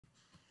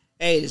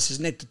Hey, this is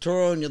Nick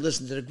Totoro, and you're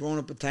listening to the Grown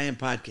Up Italian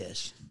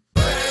Podcast.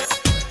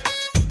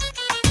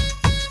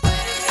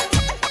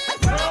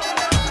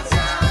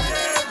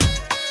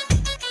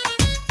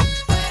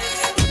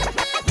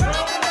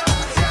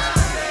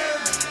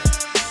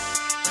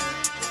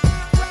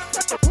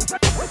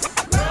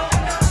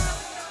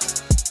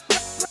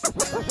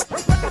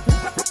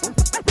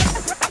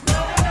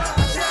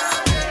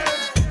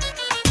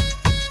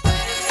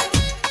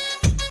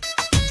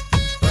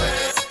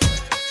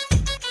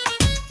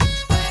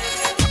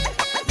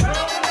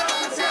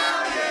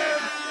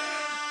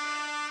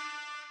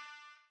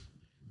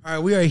 All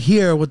right, we are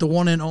here with the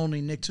one and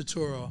only Nick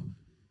Totoro.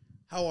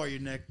 How are you,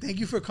 Nick? Thank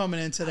you for coming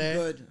in today. I'm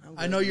good.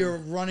 I know you're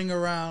running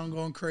around,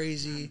 going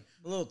crazy.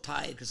 I'm a little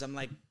tired because I'm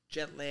like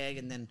jet lag,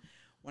 and then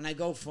when I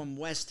go from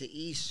west to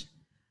east,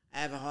 I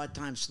have a hard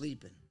time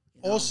sleeping.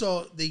 You know?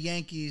 Also, the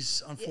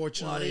Yankees,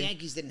 unfortunately, well, the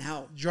Yankees didn't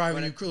help.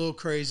 Driving you a little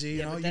crazy.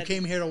 You know, you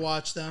came here to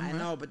watch them. I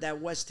know, but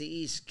that west to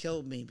east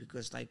killed me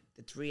because like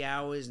the 3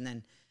 hours, and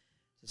then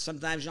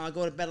sometimes I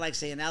go to bed like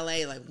say in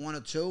LA like 1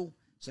 or 2.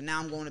 So now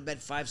I'm going to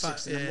bed 5,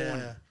 6 in the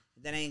morning. Yeah.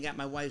 Then I ain't got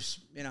my wife's,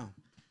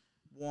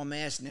 warm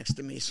ass next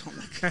to me, so I'm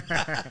like,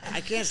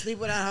 I can't sleep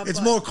without her.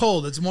 It's more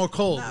cold. It's more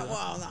cold.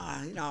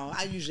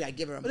 I usually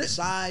give her a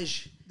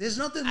massage. There's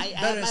nothing I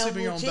better than have sleeping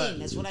my your own own routine.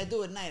 bed. That's what I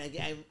do at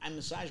night. I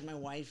massage my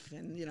wife,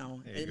 and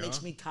it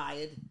makes me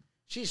tired.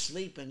 She's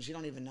sleeping. She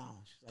don't even know.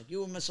 She's like,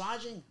 "You were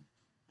massaging?"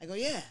 I go,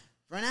 "Yeah,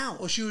 for an hour."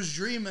 Well, she was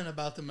dreaming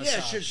about the massage.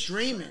 Yeah, she was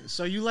dreaming.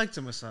 So you like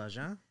to massage,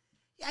 huh?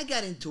 Yeah, I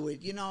got into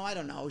it. I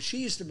don't know. She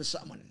used to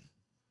massage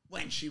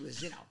when she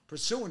was,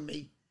 pursuing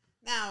me.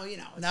 Now,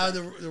 Now like,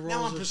 the roles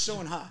now I'm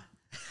pursuing her.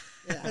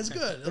 Yeah. That's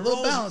good. The A little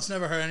roles- balance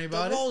never hurt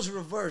anybody. The roles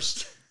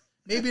reversed.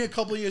 Maybe in a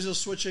couple of years you'll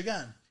switch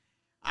again.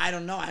 I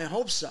don't know. I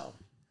hope so.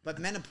 But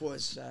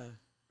menopause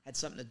had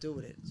something to do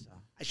with it. So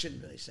I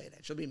shouldn't really say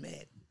that. She'll be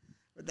mad.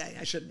 But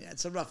I shouldn't.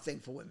 It's a rough thing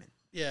for women.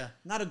 Yeah.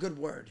 Not a good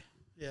word.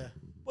 Yeah.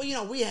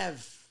 Well, we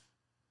have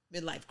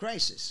midlife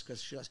crisis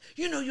because she goes,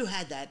 you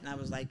had that. And I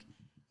was like,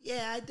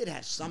 yeah, I did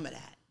have some of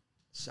that.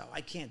 So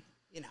I can't,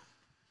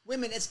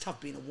 women, it's tough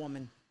being a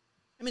woman.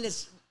 I mean,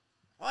 it's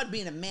hard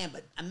being a man,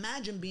 but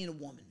imagine being a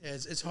woman. Yeah,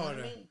 it's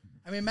harder.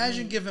 I mean?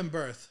 Imagine giving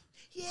birth.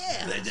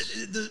 Yeah.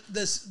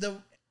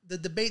 The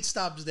debate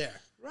stops there.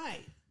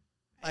 Right.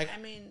 Like,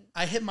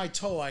 I hit my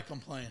toe, I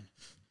complain.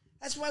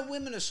 That's why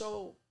women are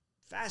so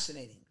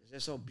fascinating, because they're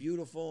so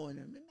beautiful. And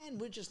man,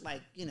 we're just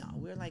like,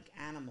 we're like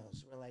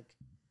animals.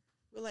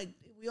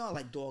 We are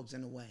like dogs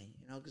in a way,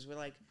 because we're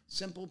like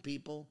simple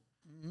people,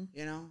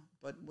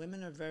 but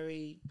women are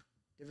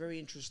they're very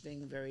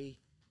interesting,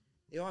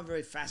 they are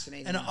very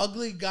fascinating. And an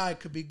ugly guy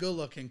could be good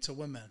looking to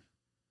women.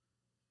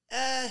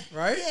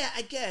 Right? Yeah,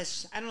 I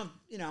guess. I don't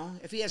know,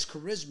 if he has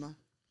charisma,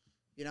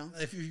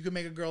 If you could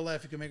make a girl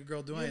laugh, you could make a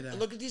girl do anything.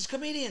 Look at these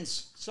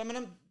comedians. Some of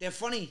them, they're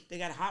funny. They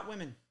got hot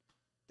women.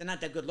 They're not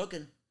that good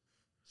looking.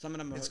 Some of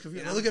them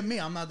are. Look at me.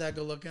 I'm not that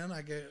good looking.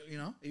 I get,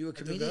 Are you a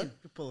comedian? You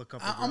could pull a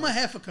couple. I'm a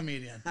half a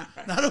comedian,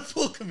 not a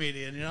full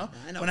comedian.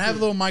 I know when I have a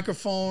little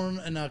microphone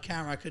and a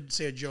camera, I could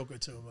say a joke or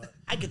two. But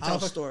I could tell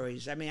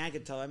stories. I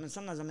could tell.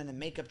 Sometimes I'm in a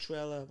makeup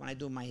trailer when I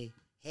do my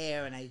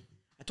hair, and I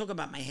talk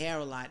about my hair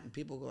a lot, and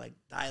people go like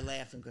die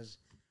laughing because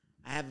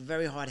I have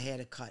very hard hair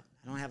to cut.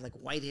 I don't have like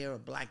white hair or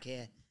black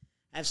hair.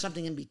 I have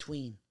something in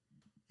between,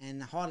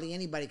 and hardly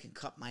anybody can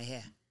cut my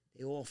hair.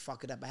 They all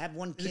fuck it up. I have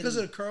one kid. Is it because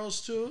of the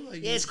curls too?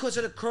 It's because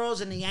of the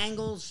curls and the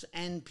angles,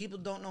 and people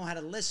don't know how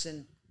to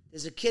listen.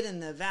 There's a kid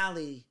in the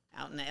valley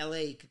out in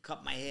L.A. He could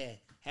cut my hair.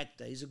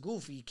 Hector. He's a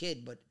goofy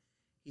kid, but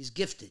he's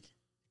gifted.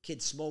 The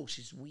kid smokes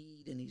his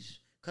weed, and he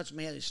cuts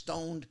my hair. He's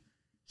stoned.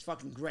 It's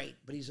fucking great,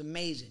 but he's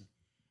amazing.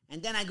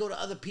 And then I go to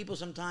other people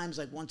sometimes,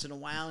 like once in a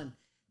while, and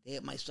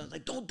my son's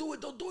like, don't do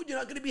it. You're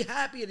not going to be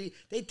happy. And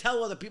they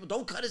tell other people,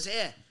 don't cut his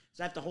hair.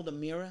 So I have to hold a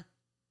mirror.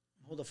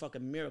 Hold a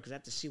fucking mirror because I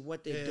have to see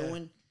what they're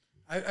doing.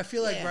 I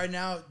feel like right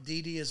now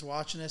Didi is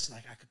watching this.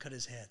 Like I could cut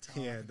his hair.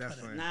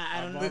 Definitely. Nah,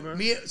 I don't know.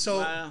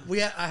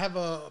 I have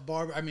a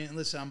barber.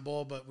 Listen, I'm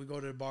bald, but we go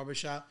to the barber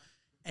shop,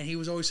 and he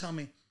was always telling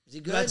me, "Is he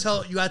good?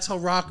 You gotta tell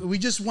Rock." We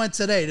just went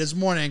this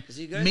morning. Is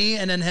he good? Me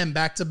and then him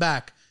back to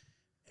back.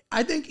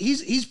 I think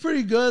he's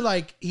pretty good.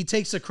 Like he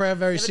takes the craft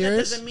very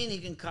serious. That doesn't mean he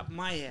can cut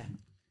my hair.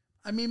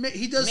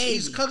 He does. Maybe.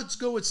 He's cuts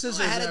good with scissors.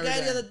 I had a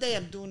guy the other day.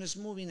 I'm doing this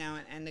movie now,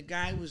 and the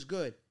guy was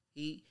good.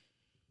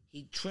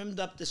 He trimmed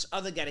up this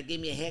other guy that gave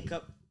me a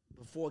haircut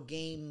before a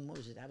game. What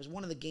was it? I was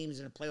one of the games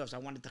in the playoffs. I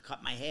wanted to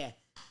cut my hair,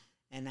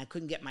 and I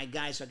couldn't get my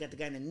guy, so I got the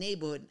guy in the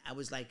neighborhood. I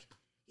was like,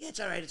 "Yeah, it's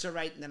all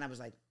right." And then I was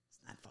like, "It's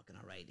not fucking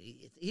all right."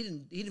 He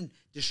didn't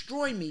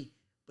destroy me,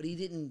 but he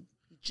didn't.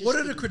 What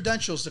are the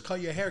credentials to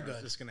cut your hair good?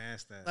 I was just gonna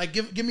ask that. Like,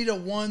 give me the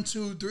 1,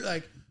 2, 3.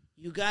 Like,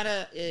 you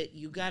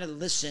gotta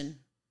listen,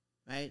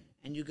 right?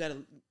 And you gotta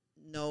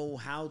know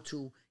how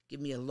to give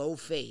me a low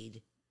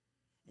fade.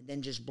 And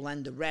then just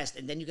blend the rest.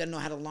 And then you got to know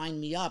how to line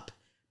me up.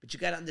 But you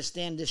got to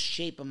understand this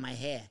shape of my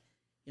hair.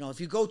 If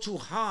you go too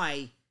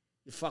high,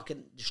 you're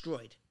fucking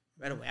destroyed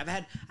right away. I've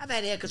had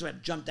haircuts where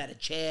I've jumped out of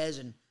chairs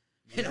and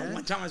You know,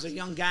 one time I was a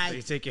young guy. So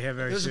you take your hair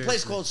very There was a seriously.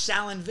 place called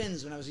Sal and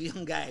Vin's when I was a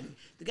young guy.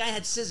 The guy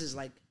had scissors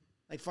like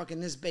fucking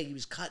this big. He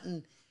was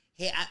cutting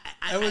hair.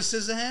 That was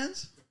scissor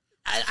hands?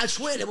 I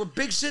swear, there were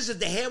big scissors.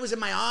 The hair was in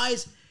my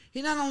eyes.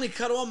 He not only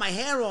cut all my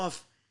hair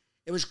off,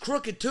 it was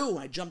crooked too.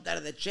 I jumped out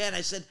of the chair and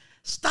I said,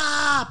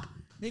 "Stop!"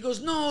 And he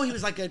goes, "No." He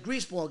was like a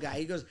greaseball guy.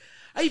 He goes,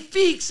 "I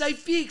fix." I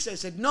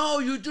said, "No,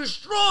 you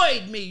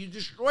destroyed me. You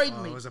destroyed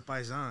me." It was a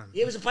paisan.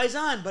 It was a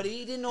paisan, but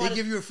he didn't know how They to...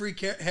 give you a free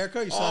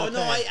haircut? You Oh, saw no,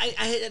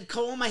 I had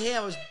cut all my hair.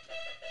 I was...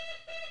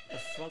 The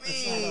fuck?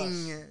 That's not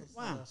us. Bing.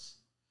 Wow.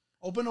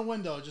 Open a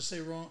window. Just say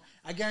wrong.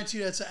 I guarantee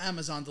you that's an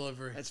Amazon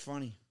delivery. That's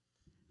funny.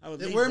 I would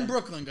leave We're in that.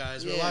 Brooklyn,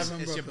 guys. We're Yeah, live in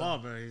It's your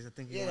Brooklyn. barber. I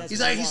think he Yeah, wants He's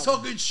to- like, he's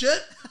talking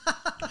shit.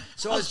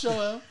 So I'll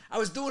show him. I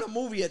was doing a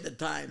movie at the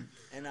time,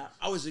 and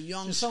I was a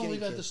young Just tell him skinny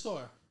leave it at kid. the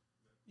store.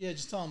 Yeah,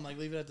 just tell him like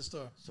leave it at the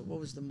store. So what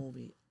was the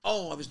movie?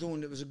 Oh, it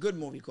was a good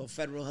movie called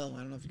Federal Hill. I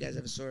don't know if you guys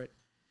ever saw it.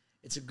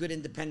 It's a good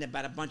independent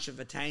about a bunch of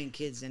Italian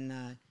kids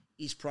in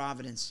East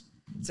Providence.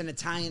 It's an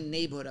Italian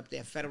neighborhood up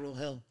there, Federal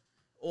Hill.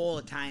 All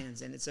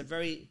Italians. And it's a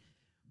very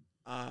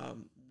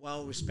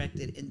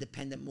well-respected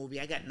independent movie.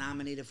 I got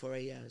nominated for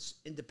a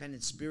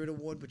Independent Spirit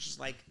Award, which is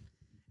like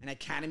an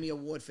Academy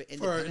Award for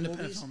independent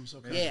independent movies. films,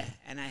 okay. Yeah,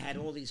 and I had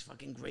all these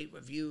fucking great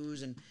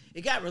reviews, and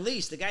it got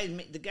released. The guy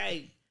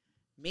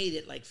made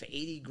it like for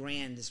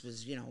 $80,000. This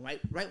was, you know,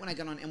 right when I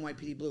got on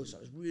NYPD Blue, so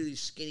I was really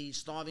skinny,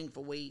 starving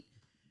for weight,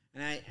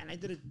 and I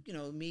did a, you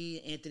know,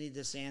 me, Anthony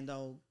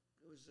DeSando.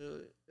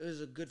 It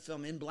was a good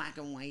film in black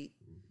and white.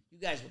 You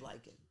guys would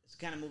like it. It's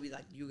the kind of movie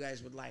like you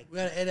guys would like. We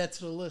gotta add that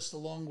to the list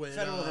along with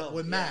Federal Hill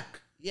with yeah.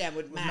 Mac. Yeah,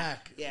 with Mac.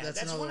 Mac. Yeah, That's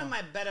that's another one of one.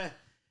 my better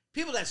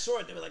people that saw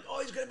it. They were like, "Oh,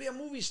 he's gonna be a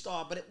movie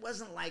star," but it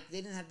wasn't like they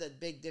didn't have that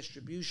big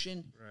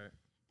distribution. Right.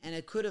 And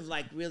it could have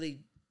like really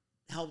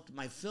helped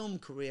my film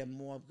career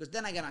more because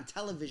then I got on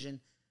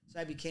television, so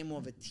I became more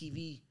of a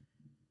TV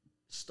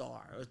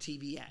star or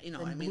TV. You know,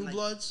 From I mean, Blue like,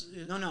 Bloods.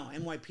 no,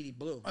 NYPD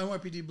Blue.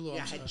 NYPD Blue. Yeah, I'm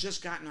I had sorry.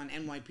 just gotten on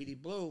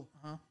NYPD Blue,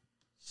 Uh-huh.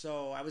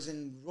 so I was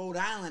in Rhode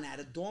Island at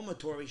a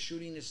dormitory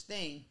shooting this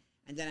thing,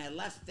 and then I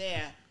left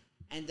there,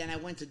 and then I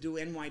went to do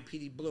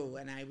NYPD Blue,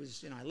 and I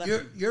was, you know, I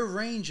left. Your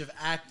range of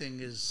acting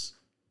is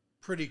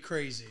pretty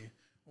crazy.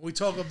 When we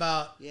talk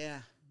about Yeah,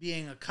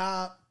 being a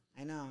cop,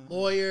 I know.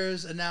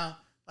 lawyers, and now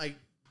like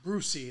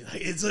Brucey,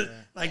 like it's a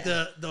like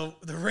the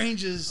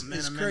range is Man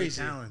of many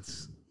crazy.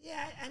 talents.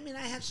 Yeah, I mean,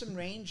 I have some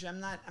range. I'm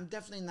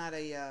definitely not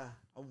a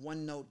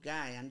one note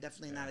guy. I'm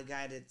definitely not a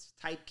guy that's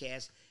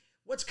typecast.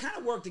 What's kind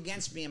of worked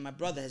against me, and my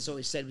brother has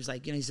always said, was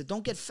like, you know, he said,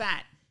 don't get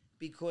fat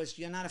because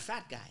you're not a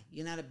fat guy.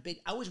 You're not a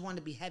big. I always wanted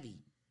to be heavy.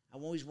 I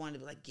always wanted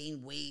to like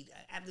gain weight.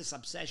 I have this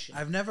obsession.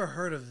 I've never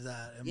heard of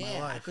that in my Yeah,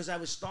 life. because I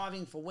was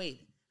starving for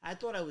weight. I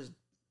thought I was.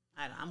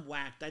 I'm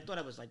whacked. I thought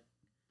I was like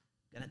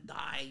gonna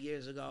die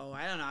years ago.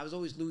 I don't know. I was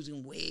always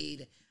losing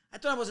weight. I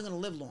thought I wasn't gonna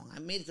live long. I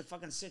made it to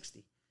fucking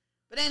 60.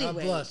 But God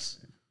anyway, bless.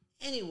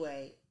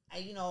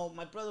 you know,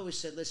 my brother always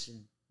said,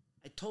 "Listen,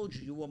 I told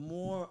you were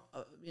more,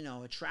 you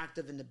know,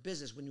 attractive in the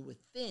business when you were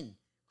thin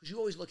because you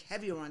always look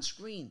heavier on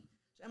screen."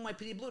 So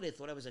NYPD Blue, they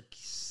thought I was a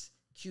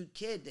cute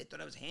kid. They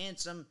thought I was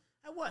handsome.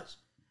 I was.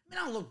 I mean,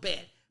 I don't look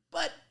bad,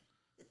 but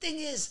the thing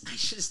is, I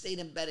should have stayed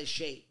in better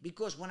shape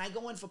because when I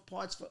go in for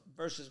parts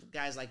versus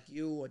guys like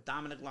you or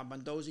Dominic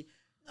Labandozzi,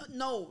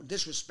 no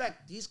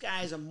disrespect, these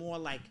guys are more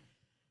like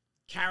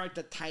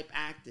character type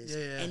actors,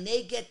 Yeah. and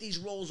they get these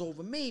roles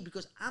over me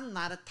because I'm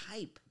not a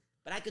type,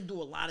 but I can do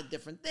a lot of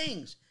different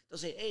things. They'll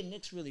say, "Hey,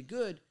 Nick's really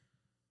good,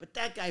 but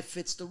that guy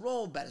fits the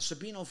role better.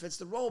 Sabino fits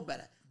the role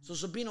better, so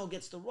Sabino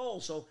gets the role."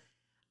 So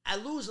I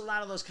lose a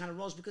lot of those kind of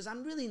roles because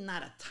I'm really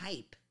not a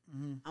type.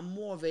 I'm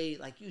more of a,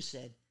 like you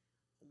said,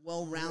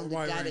 well-rounded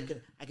Wide guy range.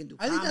 that I can do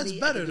I comedy. think that's I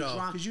better, can do though,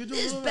 drama. 'cause you do a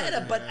It's little better,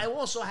 better. but I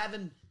also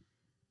haven't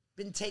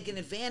been taken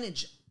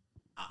advantage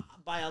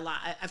by a lot.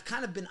 I've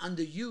kind of been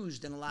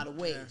underused in a lot of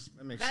ways.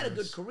 that makes I've had a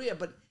good sense. career,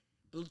 but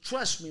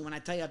trust me when I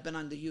tell you I've been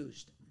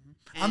underused.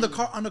 On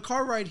the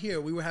car ride here,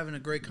 we were having a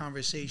great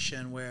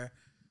conversation where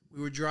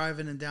we were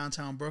driving in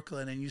downtown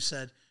Brooklyn, and you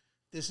said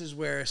this is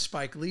where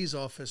Spike Lee's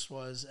office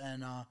was,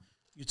 and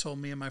you told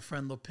me and my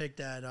friend LePic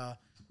that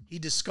he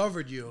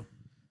discovered you,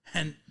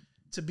 and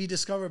to be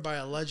discovered by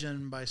a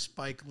legend by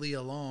Spike Lee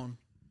alone.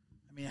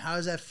 I mean, how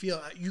does that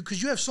feel?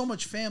 Because you have so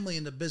much family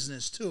in the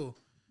business too,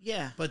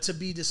 Yeah. but to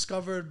be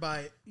discovered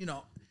by, you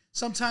know,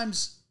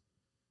 sometimes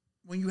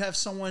when you have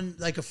someone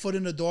like a foot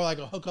in the door, like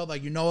a hookup,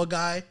 like you know a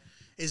guy,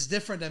 is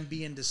different than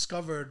being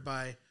discovered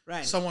by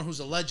Right. someone who's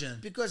a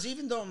legend. Because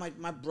even though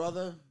my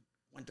brother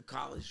went to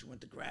college,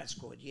 went to grad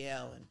school at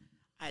Yale, and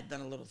I had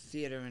done a little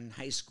theater in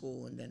high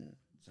school and then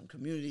some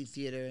community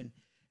theater, and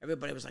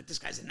everybody was like, "This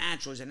guy's a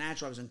natural, he's a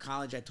natural." I was in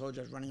college. I told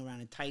you I was running around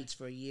in tights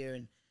for a year,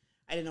 and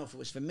I didn't know if it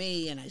was for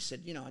me. And I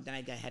said, you know, then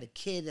I had a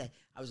kid.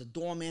 I was a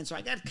doorman, so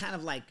I got kind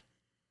of like,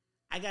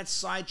 I got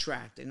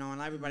sidetracked, you know,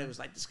 and everybody was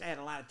like, "This guy had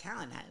a lot of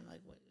talent." I'm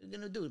like, "What are you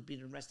going to do? Be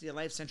the rest of your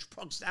life Central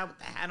Park star with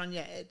the hat on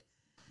your head?"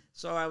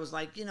 So I was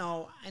like, you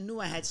know, I knew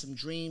I had some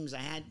dreams. I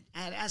had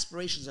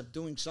aspirations of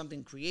doing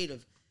something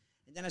creative.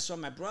 And then I saw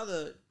my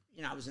brother,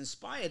 you know, I was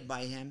inspired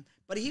by him.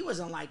 But he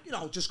wasn't like, you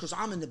know, just because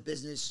I'm in the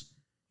business,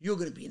 You're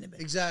gonna be in the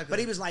band. Exactly. But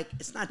he was like,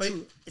 it's not But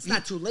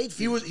too late for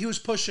he you. was he was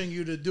pushing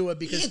you to do it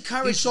because he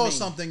encouraged saw me.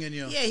 something in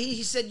you. Yeah,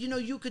 he said,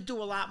 you could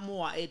do a lot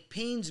more. It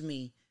pains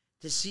me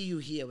to see you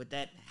here with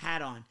that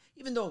hat on.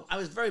 Even though I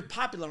was very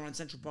popular on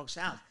Central Park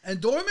South. And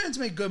doormans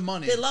make good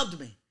money. They loved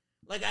me.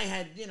 Like I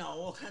had,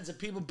 all kinds of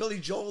people. Billy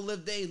Joel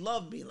lived there. He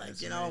loved me. Like,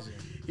 That's you know, amazing.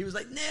 he was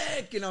like,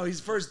 Nick, his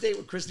first date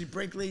with Christy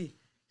Brinkley.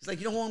 He's like,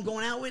 you know who I'm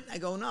going out with? I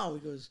go, no. He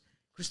goes,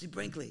 Christy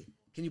Brinkley.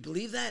 Can you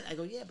believe that? I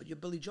go, yeah, but you're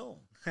Billy Joel.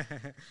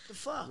 The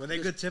fuck? Were they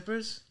He good goes,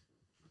 tippers?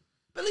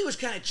 Billy was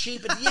kind of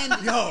cheap at the end.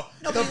 Yo,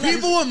 No, the but he let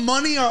people with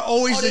money are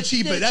always Oh, the they're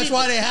cheapest. That's cheapest.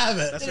 why they have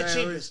it. That's They're the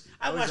why I cheapest.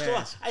 always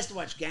ask. I used to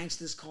watch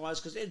Gangsters Cars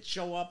because they'd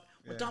show up.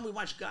 One Yeah. time we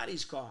watched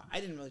Gotti's car.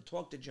 I didn't really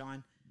talk to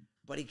John,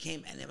 but he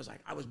came and it was like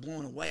I was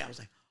blown away. I was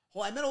like,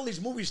 oh, I met all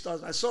these movie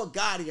stars. I saw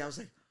Gotti. I was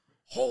like,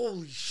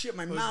 holy shit,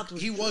 my mouth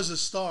was. He was a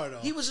star, though.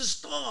 He was a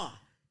star.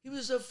 He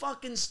was a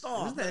fucking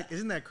star.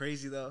 Isn't that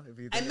crazy though? If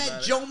you I think met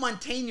about Joe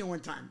Montana one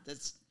time.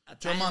 That's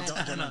Joe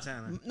Montana. Joe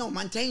Montana. No,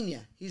 Montana.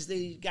 He's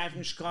the guy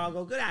from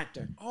Chicago. Good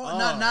actor. Oh,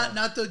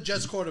 not the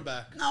Jets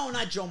quarterback. No,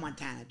 not Joe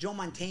Montana. Joe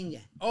Montana.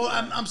 Oh,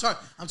 I'm sorry.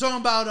 I'm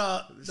talking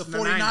about the the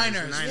 49ers.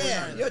 Niners, the Niners.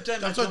 Yeah, you're talking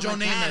about That's what Joe Joe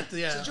Montana. Namath,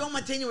 yeah. So Joe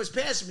Montana was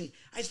passing me.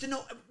 I used to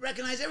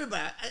recognize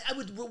everybody. I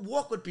would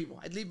walk with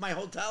people. I'd leave my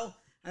hotel,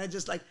 and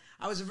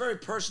I was a very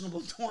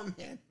personable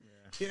doorman,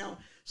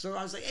 So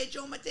I was like, hey,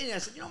 Joe Montana. I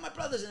said, my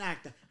brother's an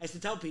actor. I used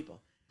to tell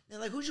people. They're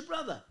like, who's your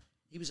brother?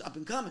 He was up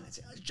and coming. I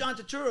said, it's John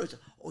Turturro. I said,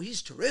 oh,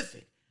 he's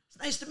terrific. It's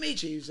nice to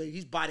meet you. He was like,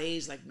 he's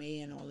Badays like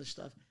me and all this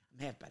stuff.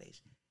 I'm half Badays.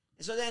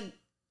 And so then,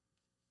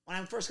 when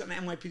I first got to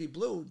NYPD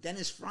Blue,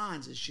 Dennis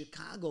Franz, a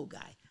Chicago guy.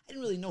 I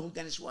didn't really know who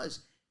Dennis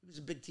was. He was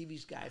a big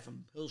TV guy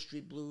from Hill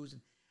Street Blues.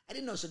 And I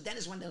didn't know. So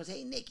Dennis one day goes,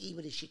 hey, Nicky,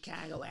 with his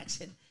Chicago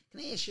accent, can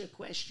I ask you a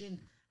question?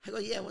 I go,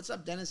 yeah, what's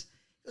up, Dennis?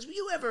 He goes, were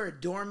you ever a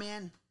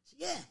doorman? I said,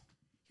 yeah.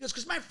 He goes,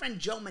 because my friend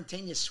Joe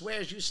Montana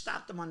swears you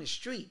stopped him on the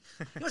street.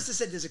 He must have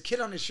said there's a kid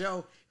on the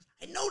show.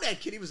 I know that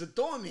kid. He was a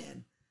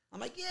doorman. I'm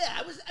like, yeah,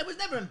 I was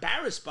never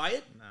embarrassed by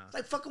it. No. It's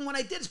like fucking what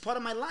I did. It's part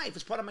of my life.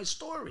 It's part of my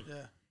story. Yeah.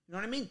 You know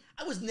what I mean?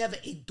 I was never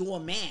a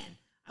doorman.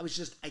 I was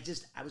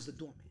the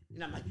doorman.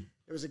 I'm like,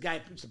 there was a guy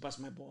who used to bust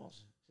my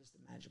balls. Just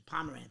imagine.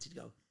 Pomerantz, he'd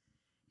go,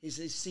 he'd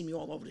see me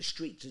all over the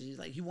street. So he's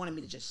like, he wanted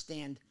me to just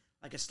stand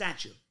like a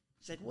statue.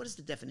 He's like, what is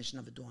the definition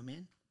of a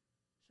doorman?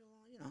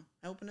 So,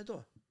 I opened the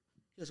door.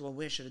 He goes, well,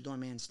 where should a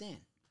doorman stand?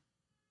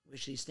 Where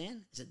should he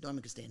stand? I said,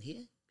 doorman can stand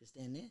here, can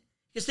stand there.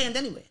 He can stand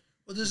anywhere.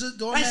 Well, there's a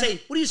doorman. I say,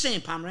 what are you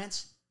saying,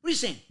 Pomerantz? What are you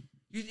saying?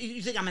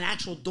 You think I'm an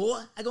actual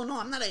door? I go, no,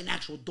 I'm not an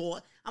actual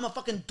door. I'm a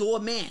fucking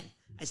doorman.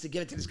 I used to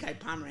give it to this guy,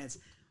 Pomerantz.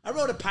 I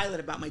wrote a pilot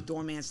about my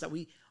doorman stuff.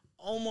 We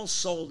almost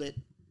sold it.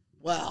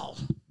 Well,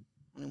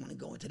 I don't want to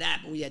go into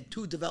that, but we had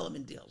 2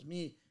 development deals.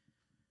 Me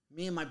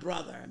and my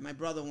brother. And my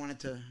brother wanted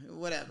to,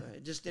 whatever.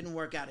 It just didn't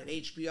work out at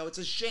HBO. It's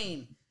a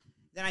shame.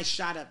 Then I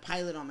shot a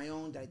pilot on my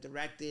own that I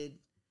directed,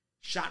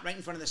 shot right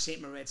in front of the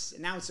St. Moritz,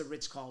 and now it's a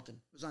Ritz-Carlton.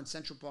 It was on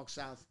Central Park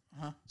South.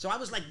 Uh-huh. So I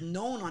was like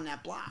known on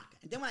that block.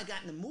 And then when I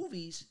got into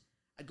movies,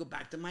 I'd go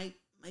back to my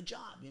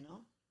job,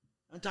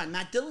 One time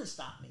Matt Dillon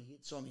stopped me. He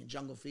saw me in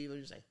Jungle Fever.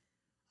 He was like,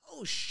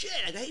 oh shit.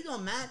 I go, how you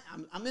doing, Matt?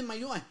 I'm in my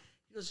yard.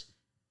 He goes,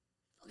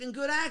 fucking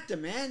good actor,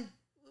 man.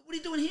 What are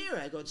you doing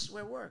here? I go, it's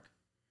where I work.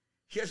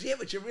 He goes, yeah,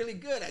 but you're really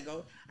good. I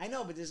go, I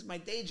know, but this is my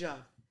day job.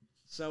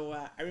 So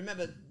I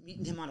remember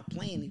meeting him on a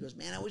plane. He goes,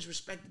 man, I always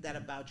respected that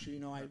about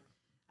you.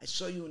 I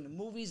saw you in the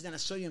movies, then I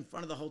saw you in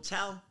front of the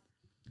hotel.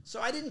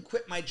 So I didn't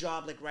quit my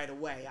job like right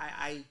away.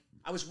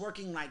 I was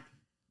working like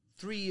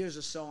 3 years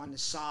or so on the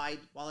side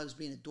while I was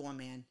being a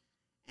doorman.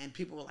 And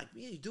people were like,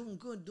 yeah, you're doing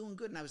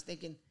good. And I was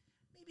thinking,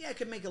 maybe I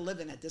could make a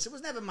living at this. It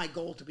was never my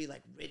goal to be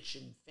like rich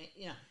and,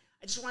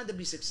 I just wanted to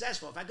be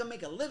successful. If I could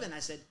make a living, I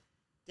said,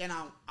 then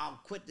I'll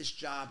quit this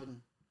job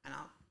and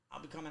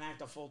I'll become an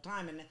actor full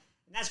time. And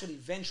that's what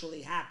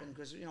eventually happened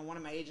because, one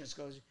of my agents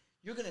goes,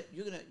 you're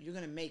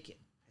gonna make it.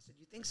 I said,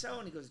 you think so?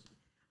 And he goes,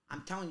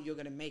 I'm telling you, you're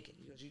going to make it.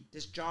 He goes,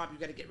 this job, you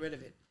got to get rid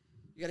of it.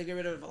 You got to get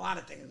rid of a lot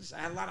of things. I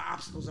had a lot of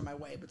obstacles in my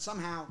way, but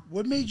somehow.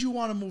 What made you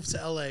want to move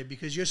to LA?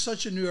 Because you're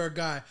such a New York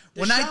guy.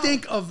 The When I show.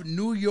 think of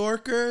New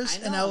Yorkers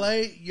I in know. LA,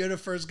 you're the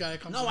first guy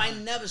that comes to No, I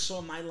mind. never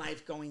saw my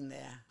life going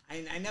there.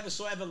 I never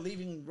saw ever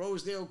leaving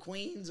Rosedale,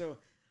 Queens,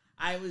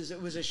 it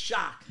was a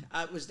shock.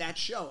 It was that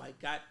show. I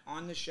got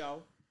on the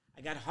show.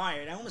 I got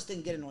hired. I almost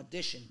didn't get an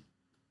audition.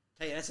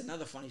 Tell you, that's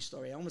another funny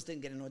story. I almost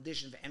didn't get an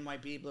audition for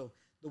NYPD Blue.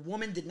 The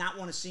woman did not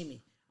want to see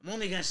me. I'm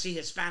only going to see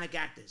Hispanic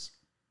actors.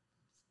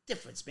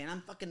 Difference, man.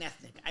 I'm fucking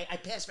ethnic. I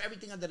pass for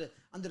everything under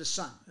the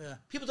sun. Yeah.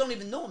 People don't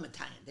even know I'm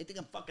Italian. They think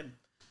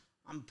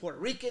I'm Puerto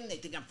Rican. They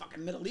think I'm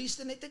fucking Middle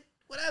Eastern. They think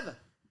whatever.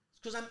 It's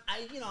because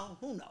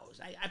who knows?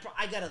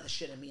 I got other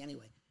shit in me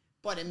anyway.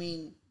 But I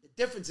mean, the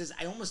difference is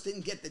I almost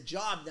didn't get the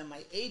job. Then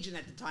my agent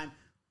at the time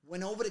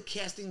went over to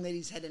casting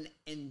ladies' head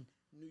in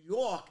New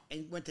York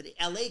and went to the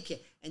LA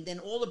and then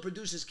all the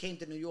producers came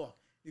to New York.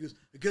 He goes,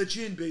 I got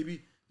you in,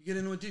 baby. You get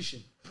an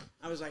audition.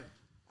 I was like,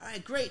 all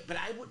right, great. But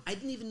I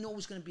didn't even know it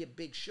was going to be a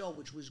big show,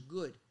 which was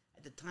good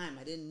at the time.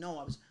 I didn't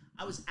know.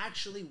 I was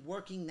actually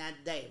working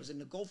that day. It was in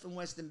the Gulf and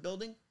Western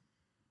building,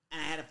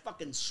 and I had a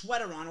fucking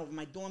sweater on over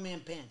my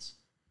doorman pants.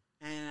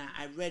 And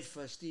I read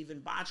for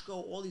Stephen Bochco,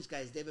 all these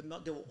guys, David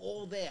Mel, they were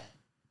all there.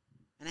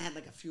 And I had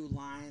like a few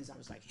lines. I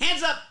was like,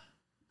 hands up!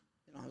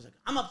 You know, I was like,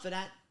 I'm up for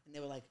that. And they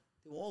were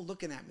all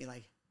looking at me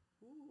like,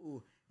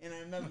 ooh. And I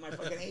remember my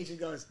fucking agent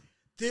goes,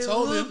 he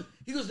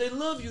goes, they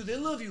love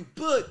you,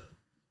 but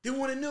they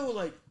want to know,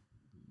 like,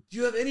 do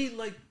you have any,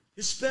 like,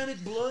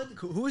 Hispanic blood?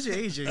 Who is your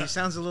agent? He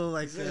sounds a little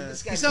like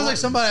he sounds like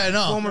somebody I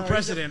know. Former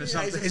president or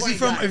something.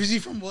 Is he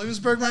from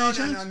Williamsburg? No.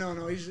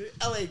 He's an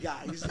LA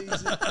guy. He's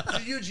a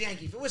huge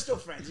Yankee fan. We're still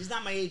friends. He's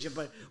not my agent,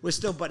 but we're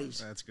still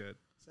buddies. That's good.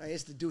 So I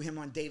used to do him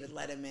on David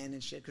Letterman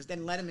and shit. Because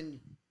then Letterman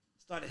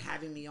started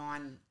having me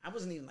on. I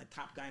wasn't even like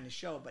top guy in the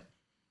show, but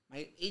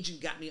my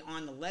agent got me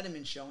on the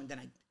Letterman show, and then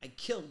I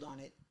killed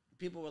on it.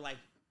 People were like,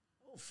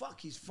 "Oh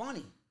fuck, he's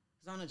funny."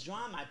 Because on a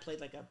drama, I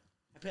played like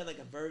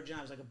a virgin.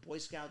 I was like a Boy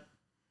Scout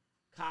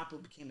cop who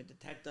became a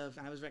detective,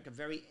 and I was like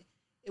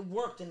it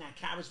worked in that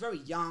cat. I was very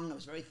young, I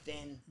was very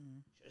thin.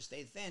 Should have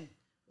stayed thin,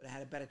 would have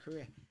had a better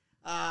career.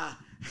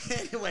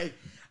 Anyway,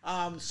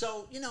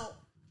 so, you know,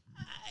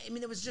 I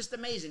mean, it was just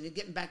amazing. You're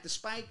getting back to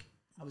Spike.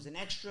 I was an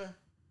extra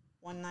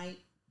one night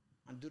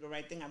on Do the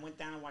Right Thing. I went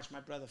down and watched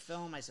my brother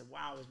film. I said,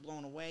 wow, I was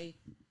blown away.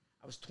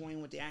 I was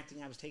toying with the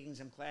acting. I was taking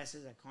some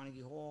classes at Carnegie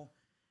Hall.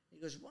 He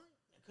goes, what?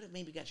 I could have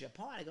maybe got you a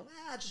part. I go,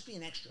 I'll just be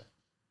an extra.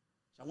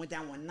 So I went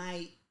down one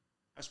night.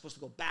 I was supposed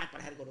to go back, but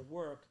I had to go to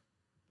work.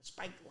 But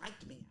Spike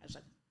liked me. I was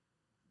like,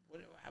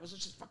 I was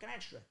just fucking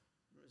extra.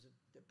 It was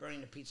burning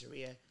the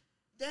pizzeria.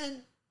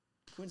 Then,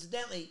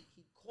 coincidentally,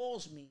 he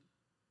calls me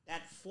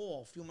that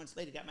fall, a few months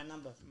later, got my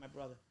number from my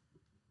brother. He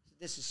said,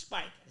 this is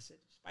Spike. I said,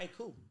 Spike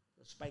who? He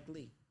goes, Spike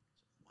Lee. I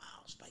said,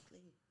 wow, Spike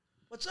Lee.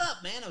 What's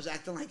up, man? I was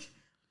acting like,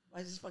 why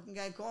is this fucking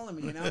guy calling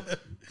me, you know?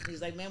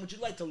 He's like, man, would you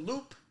like to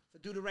loop for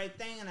Do the Right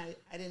Thing? And I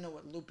didn't know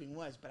what looping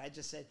was, but I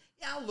just said,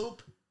 yeah, I'll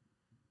loop.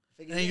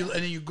 And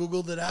then you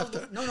Googled it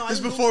after? No. This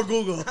is before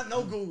Google.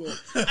 No Google.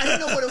 I didn't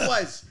know what it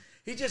was.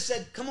 He just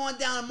said, come on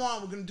down tomorrow.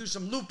 We're going to do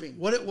some looping.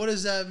 What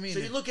does that mean? So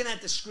you're looking at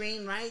the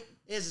screen, right?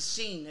 There's a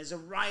scene. There's a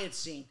riot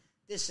scene.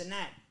 This and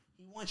that.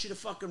 He wants you to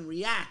fucking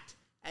react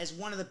as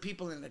one of the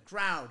people in the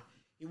crowd.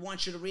 He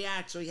wants you to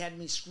react. So he had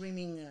me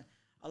screaming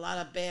a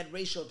lot of bad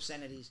racial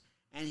obscenities.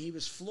 And he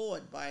was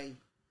floored by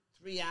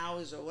 3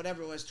 hours or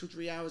whatever it was,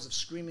 2-3 hours of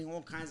screaming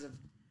all kinds of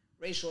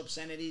racial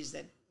obscenities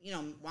that, you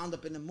know, wound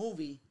up in the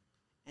movie.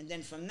 And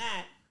then from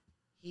that,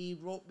 he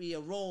wrote me a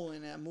role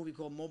in a movie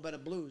called Mo Better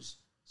Blues.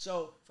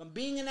 So from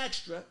being an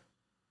extra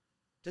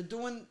to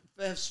doing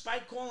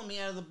Spike calling me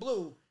out of the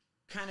blue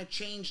kind of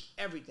changed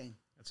everything.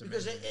 That's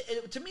amazing.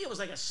 Because to me, it was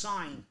like a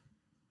sign.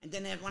 And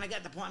then when I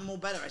got the part in Mo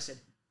Better, I said,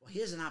 well,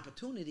 here's an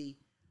opportunity.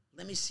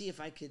 Let me see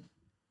if I can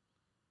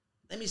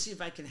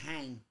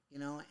hang, you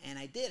know? And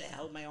I did. I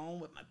held my own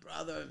with my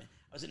brother.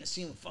 I was in a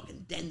scene with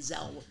fucking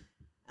Denzel.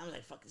 I was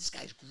like, fuck, this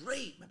guy's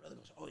great. My brother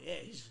goes, oh, yeah,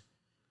 he's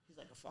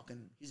like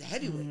he's a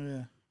heavyweight. Yeah.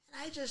 And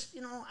I just, you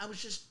know, I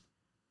was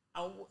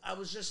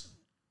just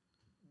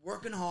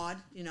working hard,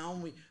 you know.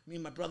 Me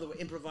and my brother were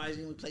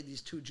improvising. We played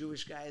these two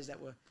Jewish guys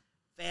that were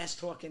fast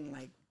talking,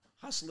 like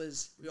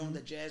hustlers. We owned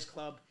a jazz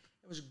club.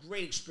 It was a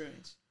great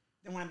experience.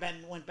 Then when I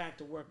went back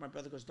to work, my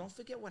brother goes, don't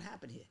forget what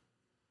happened here.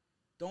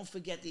 Don't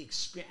forget the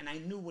experience. And I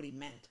knew what he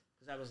meant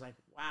because I was like,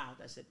 wow.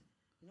 I said,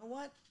 you know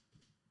what?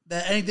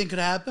 That anything could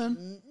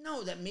happen?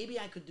 No, that maybe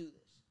I could do this.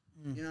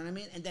 You know what I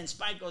mean? And then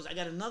Spike goes, I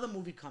got another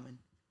movie coming.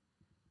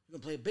 You're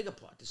going to play a bigger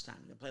part this time.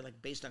 You're going to play like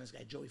based on this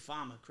guy, Joey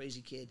Farmer, crazy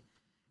kid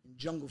in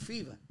Jungle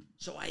Fever.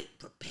 So I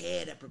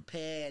prepared,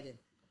 and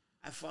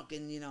I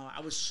fucking, you know,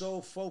 I was so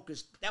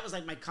focused. That was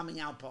like my coming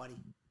out party.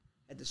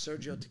 Had the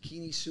Sergio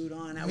Tacchini suit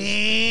on.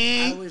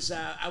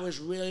 I was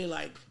really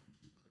like,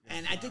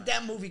 and I think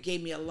that movie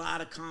gave me a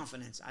lot of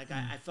confidence.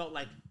 I felt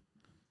like,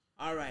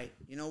 all right,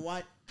 you know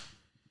what?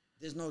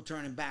 There's no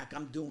turning back.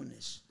 I'm doing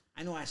this.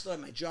 I know I still have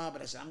my job,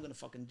 but I said, I'm going to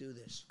fucking do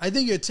this. I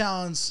think your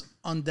talent's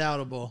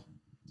undoubtable.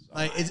 So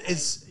like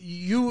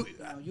you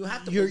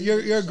have to.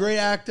 You're a great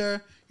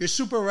actor. You're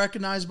super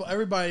recognizable.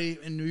 Everybody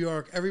in New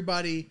York,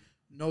 everybody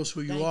knows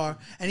who you are.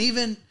 And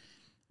even,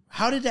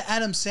 how did the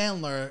Adam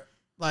Sandler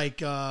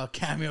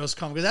cameos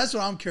come? Because that's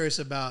what I'm curious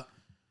about.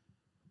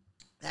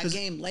 That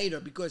came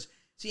later because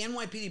see,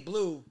 NYPD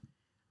Blue,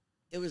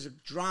 it was a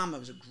drama.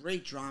 It was a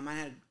great drama.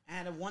 I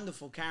had a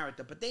wonderful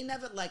character, but they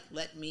never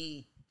let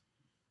me.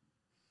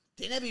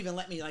 They never even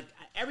let me,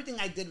 everything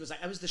I did was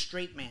I was the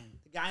straight man.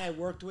 The guy I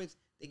worked with,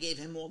 they gave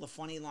him all the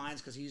funny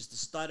lines because he used to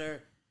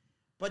stutter.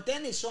 But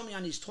then they saw me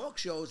on these talk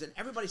shows, and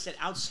everybody said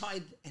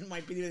outside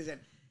NYPD, they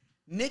said,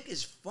 Nick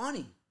is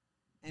funny.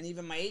 And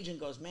even my agent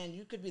goes, man,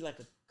 you could be like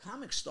a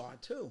comic star,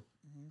 too.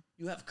 Mm-hmm.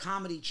 You have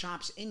comedy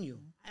chops in you.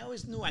 I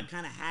always knew I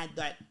kind of had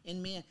that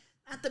in me.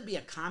 Not to be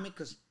a comic,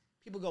 because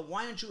people go,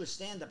 why aren't you a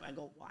stand-up? I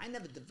go, well, I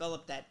never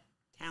developed that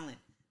talent.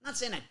 I'm not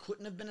saying I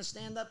couldn't have been a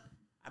stand-up.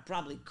 I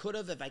probably could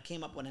have if I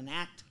came up with an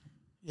act.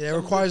 Yeah, it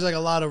requires a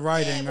lot of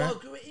writing, right?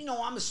 Well, you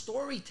know, I'm a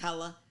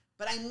storyteller,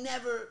 but you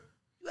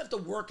have to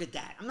work at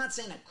that. I'm not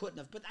saying I couldn't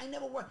have, but I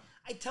never worked.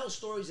 I tell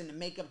stories and to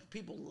make up,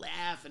 people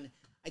laugh, and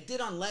I did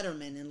on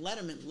Letterman, and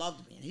Letterman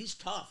loved me, and he's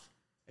tough.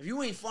 If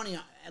you ain't funny,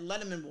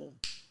 Letterman will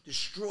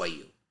destroy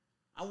you.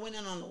 I went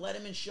in on the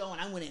Letterman show,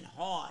 and I went in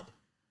hard.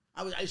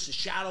 I used to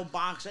shadow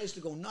box. I used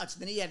to go nuts.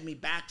 Then he had me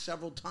back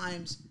several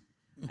times.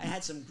 I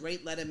had some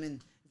great Letterman.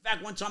 In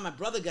fact, one time my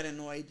brother got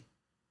annoyed.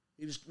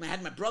 I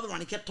had my brother on.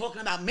 He kept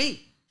talking about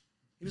me.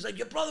 He was like,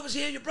 your brother was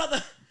here, your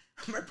brother.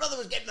 My brother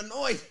was getting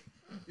annoyed.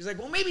 He's like,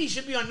 well, maybe he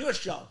should be on your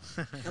show.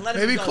 And let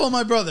him Maybe go. call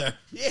my brother.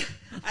 Yeah.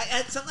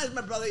 Sometimes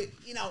my brother,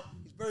 he's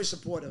very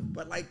supportive.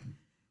 But, like,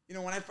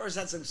 when I first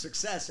had some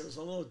success, it was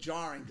a little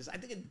jarring. Because I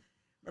think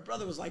my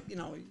brother was like,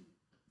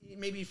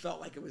 maybe he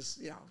felt like it was,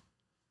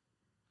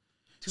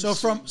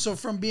 So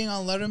from being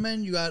on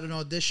Letterman, you got an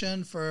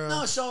audition for...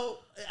 No, so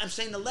I'm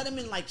saying the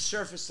Letterman, like,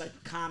 surfaced,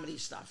 like, comedy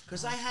stuff.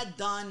 Because I had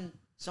done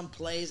some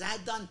plays. I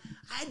had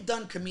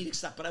done comedic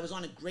stuff, but I was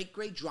on a great,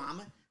 great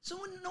drama. So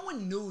no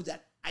one knew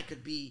that I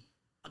could be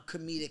a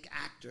comedic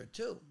actor,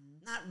 too.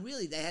 Not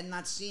really. They had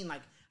not seen,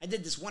 like, I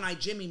did this One-Eye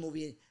Jimmy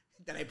movie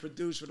that I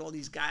produced with all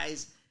these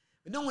guys.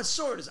 But no one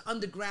saw it. It's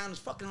underground. It's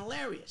fucking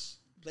hilarious.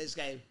 I played this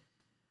guy,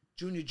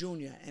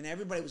 Junior, and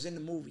everybody was in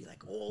the movie.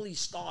 Like, all these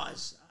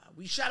stars.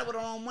 We shot it with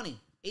our own money.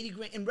 80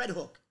 grand in Red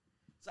Hook.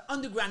 It's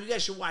underground. You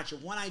guys should watch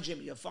it. One-Eye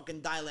Jimmy. You'll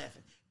fucking die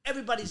laughing.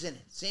 Everybody's in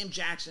it. Sam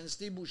Jackson,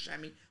 Steve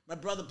Buscemi. My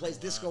brother plays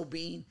Disco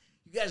Bean.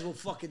 You guys will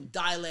fucking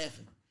die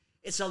laughing.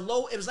 It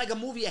was like a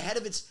movie ahead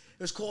of it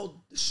was called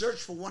The Search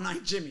for One-Eye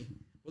Jimmy.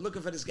 We're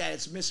looking for this guy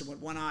that's missing with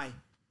one eye.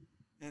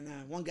 And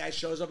one guy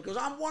shows up and goes,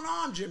 I'm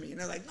One-Arm Jimmy. And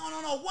they're like, no,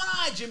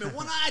 One-Eye Jimmy,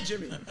 One-Eye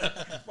Jimmy.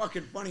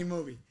 Fucking funny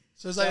movie.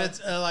 So it's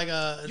like like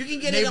a you can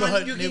get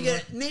neighborhood, you can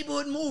get a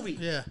neighborhood movie.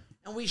 Yeah.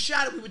 And we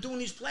shot it. We were doing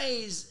these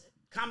plays,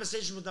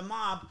 conversations with the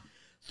mob.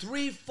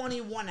 3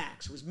 funny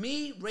one-acts. It was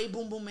me, Ray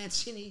Boom Boom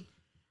Mancini,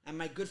 and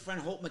my good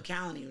friend Holt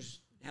McCallany, who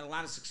had a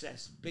lot of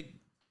success. Big,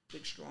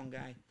 strong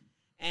guy.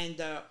 And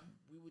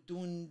we were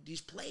doing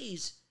these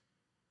plays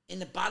in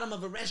the bottom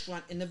of a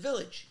restaurant in the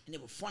Village. And they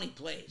were funny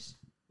plays.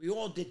 We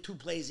all did 2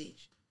 plays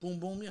each. Boom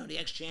Boom, the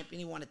ex-champion,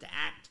 he wanted to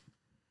act.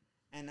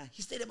 And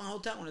he stayed at my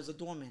hotel when I was a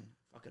doorman.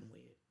 Fucking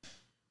weird.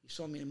 He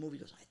saw me in a movie.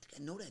 He goes, I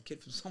think I know that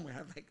kid from somewhere.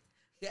 I'm like,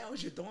 yeah, I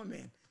was your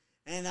doorman.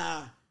 And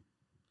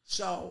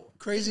so...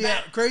 Crazy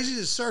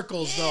the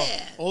circles, though.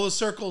 All the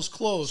circles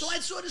closed. So I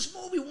saw this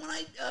movie,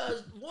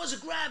 Laws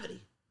of Gravity.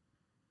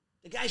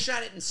 The guy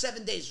shot it in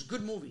 7 days. It was a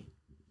good movie.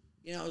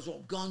 It was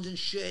all guns and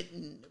shit,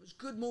 and it was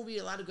a good movie,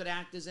 a lot of good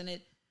actors in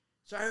it.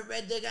 So I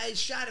read the guy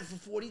shot it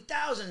for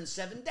 $40,000 in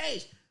 7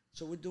 days.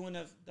 So we're doing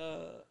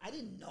I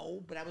didn't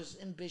know, but I was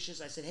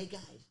ambitious. I said, hey,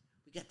 guys,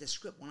 we got this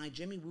script, One-Eye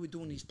Jimmy. We were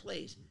doing these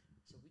plays.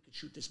 So we could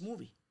shoot this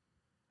movie.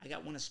 I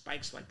got one of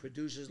Spike's, like,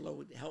 producers,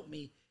 to help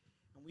me.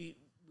 And we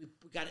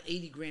got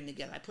 80 grand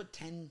together. I put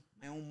 10,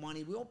 my own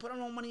money. We all put our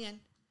own money in.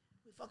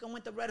 We fucking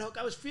went to Red Hook.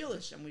 I was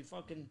fearless. And we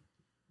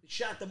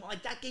shot them.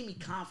 Like, that gave me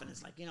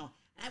confidence. Like,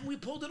 and we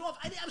pulled it off.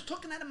 I was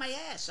talking out of my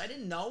ass. I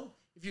didn't know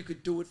if you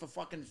could do it for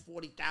fucking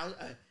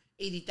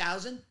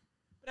 80,000.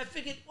 But I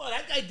figured, well,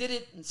 that guy did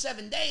it in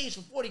 7 days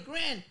for 40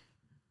 grand.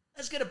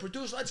 Let's get a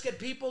producer. Let's get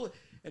people.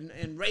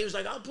 And Ray was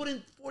like, I'll put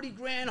in 40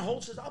 grand.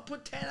 Holt says, I'll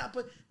put 10. I'll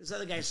put this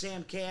other guy,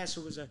 Sam Cass,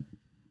 who was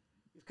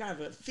kind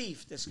of a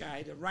thief, this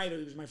guy, the writer.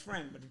 He was my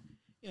friend. But,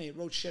 he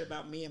wrote shit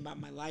about me and about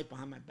my life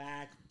behind my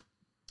back.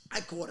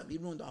 I caught him. He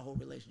ruined our whole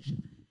relationship.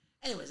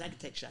 Anyways, I can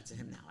take shots at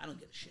him now. I don't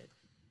give a shit.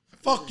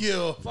 Fuck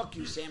you. Fuck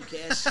you, Sam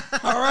Cass.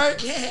 All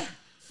right? Yeah.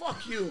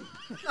 Fuck you.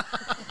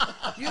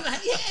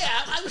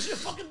 I was your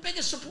fucking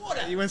biggest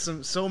supporter. You went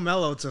so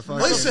mellow to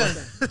fucking...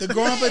 Listen, the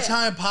Grown Up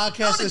Italian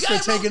podcast is for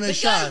taking a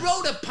shot. The guy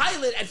wrote a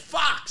pilot at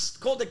Fox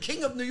called The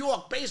King of New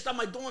York based on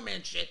my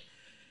doorman shit.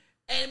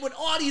 And with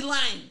Artie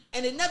Lang.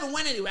 And it never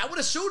went anywhere. I would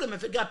have sued him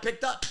if it got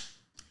picked up.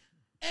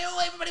 And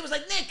everybody was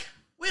like, Nick,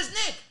 where's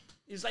Nick?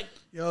 He's like...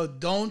 Yo,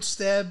 don't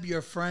stab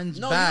your friends'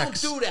 No,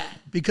 backs. you don't do that.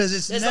 Because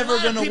it's never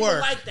going to work.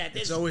 Like that.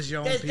 It's always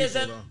your own people,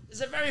 though. There's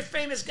a very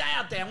famous guy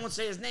out there, I won't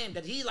say his name,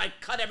 that he, like,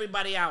 cut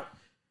everybody out.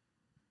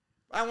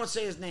 I won't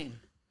say his name.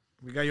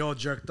 We got you all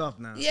jerked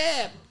up now.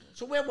 Yeah.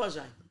 So where was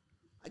I?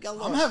 I got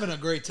lost. I'm having a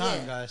great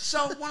time, guys.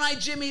 So One-Eye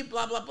Jimmy,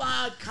 blah, blah,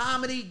 blah,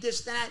 comedy,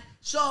 this, that.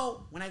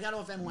 So when I got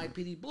off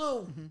NYPD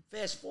Blue,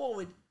 fast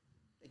forward,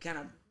 they kind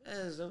of...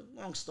 It's a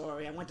long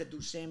story. I went to do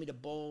Sammy the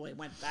Bull. I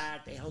went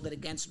back. They held it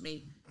against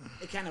me.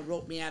 They kind of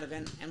wrote me out of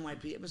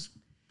NYPD. It was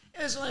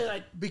really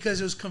like... Because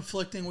it was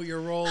conflicting with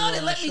your role. No, they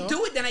let me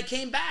do it. Then I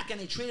came back,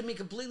 and they treated me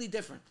completely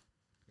different.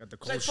 Got the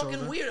It's like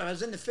fucking weird. I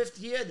was in the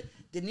 5th year.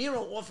 De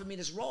Niro offered me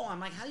this role.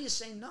 I'm like, how do you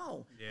say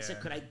no? Yeah. I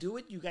said, could I do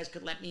it? You guys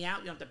could let me out.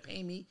 You don't have to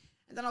pay me.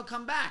 And then I'll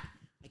come back.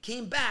 I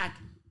came back,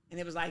 and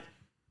it was like,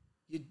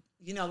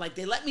 like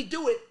they let me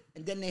do it,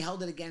 and then they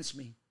held it against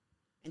me.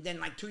 And then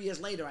like 2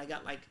 years later, I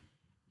got like...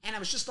 And I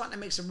was just starting to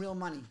make some real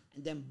money.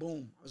 And then,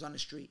 boom, I was on the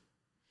street.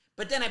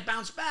 But then I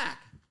bounced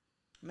back.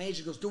 My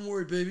agent goes, don't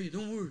worry, baby.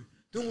 Don't worry.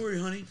 Don't worry,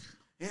 honey.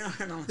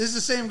 This is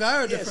the same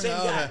guy or different? Same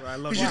guy.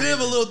 Okay. Because you did have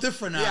a little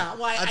different now. Yeah,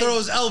 well, I thought it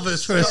was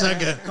Elvis for a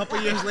second. A couple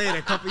years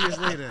later.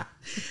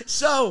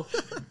 So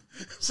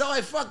I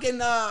fucking,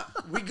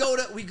 we go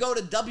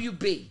to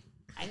WB.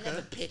 I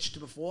never pitched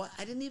before.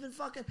 I didn't even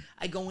fucking,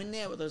 I go in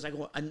there with those, I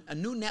go, a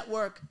new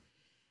network.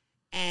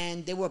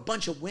 And they were a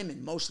bunch of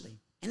women mostly.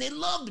 And they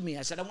loved me.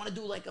 I said, I want to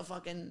do like a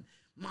fucking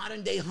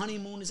modern day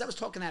honeymoon. As I was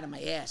talking out of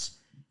my ass.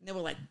 And they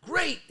were like,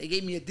 great. They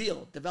gave me a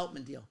deal,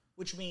 development deal,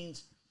 which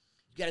means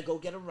you got to go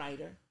get a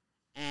writer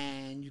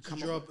and you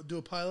come up. Do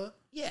a pilot?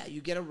 Yeah,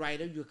 you get a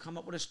writer. You come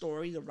up with a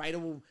story. The writer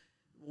will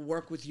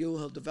work with you.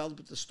 He'll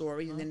develop the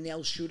story and then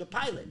they'll shoot a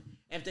pilot.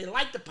 And if they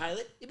like the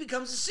pilot, it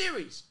becomes a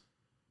series.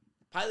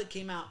 The pilot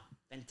came out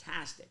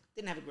fantastic.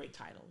 Didn't have a great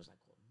title. It was like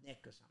called Nick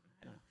or something.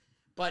 I don't know.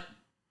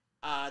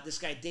 But this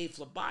guy, Dave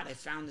Flabat, I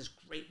found this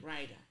great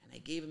writer. And I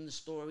gave him the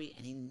story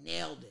and he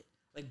nailed it.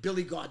 Like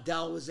Billy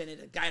Gardell was in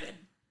it, a guy that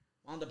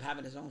wound up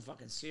having his own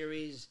fucking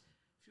series.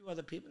 A few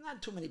other people,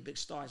 not too many big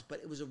stars, but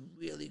it was a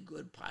really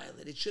good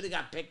pilot. It should have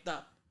got picked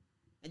up.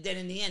 And then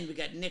in the end, we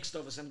got nixed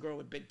over some girl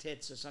with big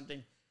tits or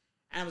something.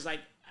 And I was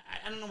like,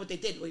 I don't know what they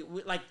did.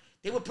 Like,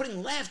 they were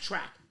putting laugh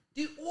track.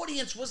 The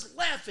audience was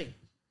laughing.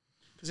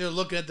 Because they were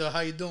looking at the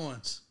how you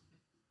doing.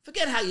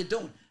 Forget how you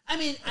doing. I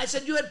mean, I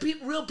said you had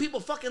real people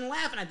fucking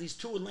laughing at these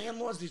two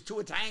landlords, these two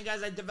Italian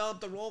guys I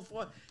developed a role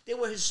for. They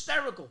were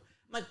hysterical.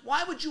 I'm like,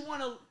 why would you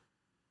want to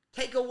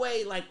take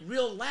away, like,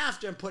 real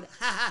laughter and put,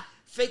 ha-ha,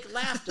 fake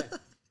laughter?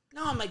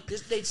 No, I'm like,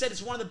 they said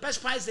it's one of the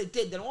best pilots they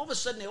did. Then all of a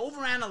sudden, they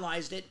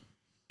overanalyzed it,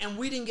 and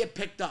we didn't get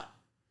picked up.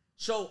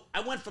 So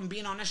I went from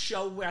being on a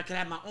show where I could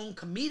have my own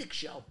comedic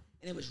show,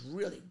 and it was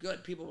really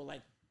good. People were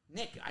like,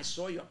 Nick, I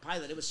saw your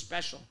pilot. It was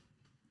special.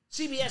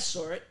 CBS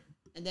saw it,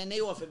 and then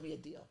they offered me a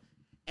deal.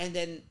 And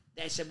then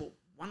I said, well,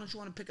 why don't you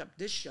want to pick up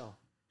this show?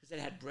 Because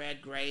it had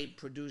Brad Gray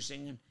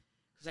producing, and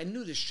because I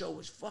knew the show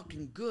was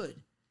fucking good.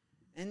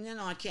 And, you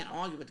know, I can't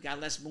argue with the guy,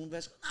 Les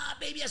Moonves. Nah,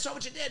 baby, I saw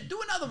what you did.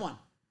 Do another one.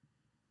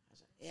 I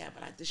was like, yeah,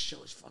 but this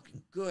show is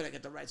fucking good. I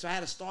got the right. So I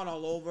had to start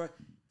all over.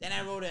 Then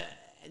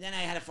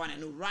I had to find a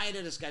new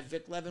writer, this guy,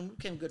 Vic Levin. We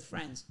became good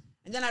friends.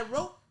 And then I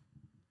wrote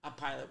a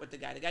pilot with the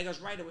guy. The guy goes,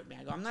 write it with me.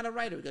 I go, I'm not a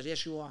writer. He goes,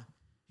 yes, you are.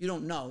 You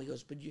don't know. He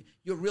goes, but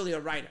you're really a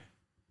writer.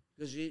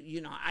 Because, you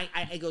know,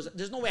 he goes,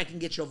 there's no way I can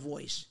get your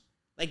voice.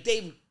 Like,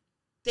 Dave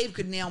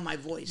could nail my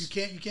voice.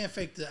 You can't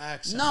fake the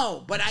accent.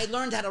 No, but I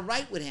learned how to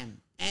write with him.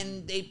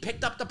 And they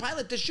picked up the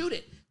pilot to shoot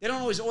it. They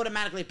don't always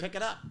automatically pick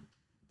it up.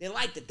 They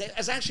liked it.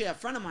 As actually a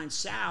friend of mine,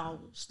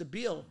 Sal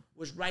Stabile,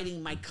 was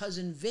writing My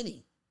Cousin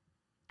Vinny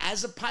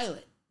as a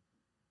pilot.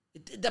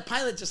 The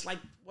pilot just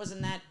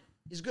wasn't that.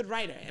 He's a good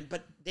writer,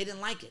 but they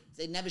didn't like it.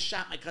 They never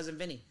shot My Cousin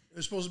Vinny. It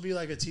was supposed to be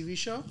like a TV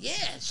show? Yeah.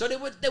 So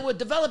they were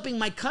developing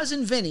My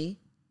Cousin Vinny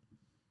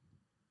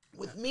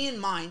with me in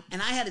mind,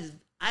 and I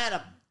had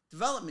a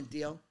development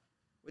deal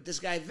with this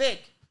guy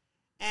Vic,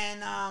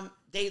 and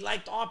they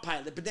liked our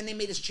pilot, but then they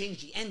made us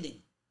change the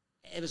ending.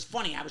 It was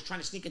funny. I was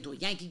trying to sneak into a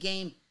Yankee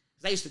game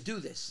because I used to do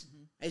this.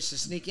 I used to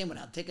sneak in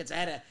without tickets.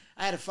 I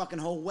had a fucking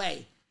whole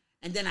way.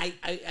 And then I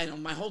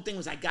my whole thing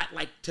was I got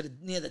like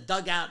near the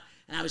dugout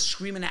and I was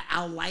screaming at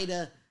Al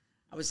Leiter.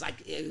 I was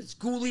like, it's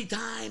Ghoulie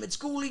time, it's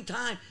Ghoulie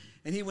time.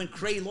 And he went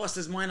crazy, lost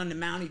his mind on the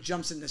mound. He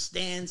jumps in the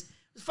stands. It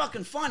was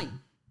fucking funny.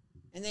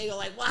 And they go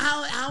like, well,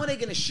 how are they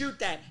going to shoot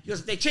that? He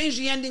goes, if they change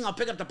the ending, I'll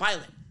pick up the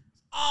pilot.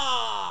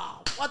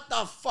 Oh, what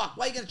the fuck?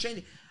 Why are you going to change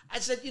it? I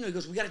said, he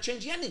goes, we got to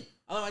change the ending.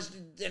 Otherwise,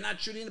 they're not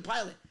shooting the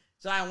pilot.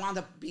 So I wound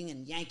up being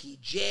in Yankee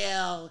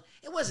jail.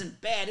 It wasn't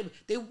bad.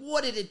 They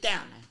watered it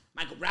down.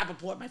 Michael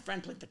Rappaport, my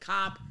friend, played the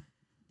cop.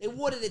 They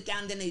watered it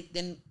down.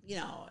 Then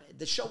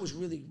the show was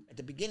really, at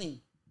the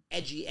beginning,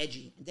 edgy.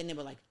 And then they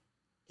were like,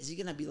 is he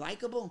going to be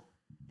likable?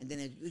 And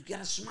then you got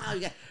to smile.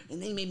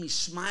 And they made me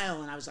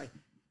smile. And I was like,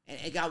 and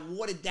it got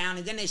watered down.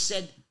 And then they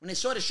said, when they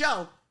saw the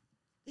show,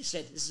 they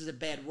said, this is a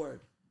bad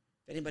word.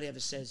 If anybody ever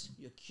says,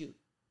 you're cute.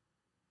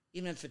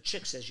 Even if a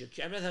chick says you're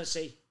cute, I'd rather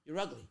say you're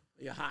ugly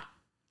or you're hot.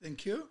 Then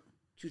cute?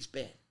 Cute's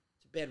bad.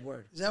 It's a bad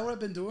word. Is that what I've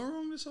been doing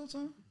wrong this whole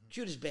time?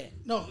 Cute is bad.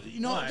 No,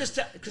 because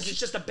it's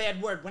just a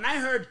bad word. When I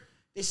heard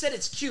they said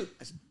it's cute,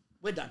 I said,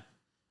 we're done.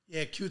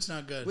 Yeah, cute's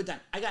not good. We're done.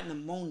 I got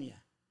pneumonia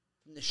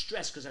from the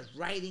stress because I was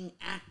writing,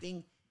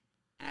 acting,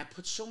 and I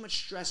put so much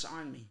stress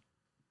on me.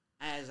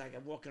 I was like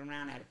walking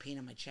around, I had a pain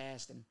in my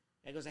chest, and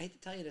I goes, I hate to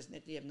tell you this,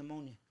 Nick, you have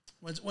pneumonia.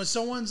 When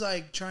someone's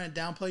like trying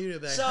to downplay you, they'll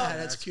be like,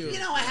 that's cute.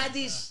 I had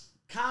these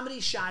comedy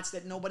shots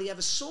that nobody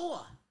ever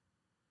saw.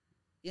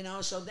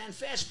 So then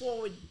fast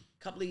forward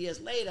a couple of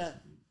years later,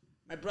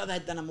 my brother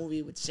had done a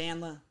movie with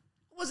Sandler.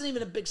 It wasn't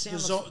even a big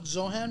Sandler. The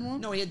Zohan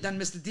one? No, he had done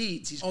Mr.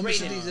 Deeds. He's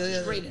great in it.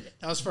 He's great in it.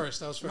 That was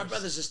first. My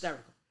brother's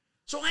hysterical.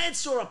 So I had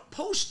saw a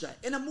poster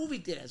in a movie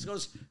theater. It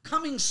goes,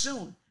 coming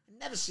soon. I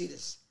never see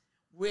this.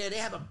 Where they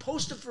have a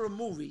poster for a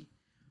movie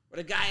with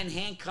a guy in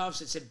handcuffs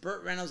that said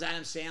Burt Reynolds,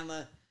 Adam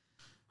Sandler,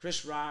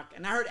 Chris Rock.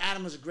 And I heard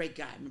Adam was a great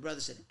guy. My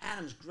brother said,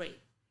 Adam's great.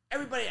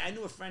 Everybody, I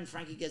knew a friend,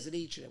 Frankie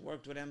Gezzadich, that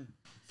worked with him.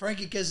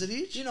 Frankie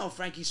Gezzadich? You know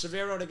Frankie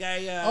Severo, the guy.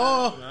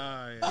 Yeah.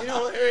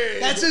 Hey,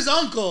 that's his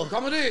uncle.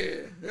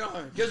 Comedy.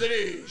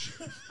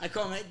 Gezzadich. I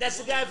call him. That's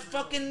the guy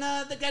fucking,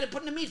 the guy that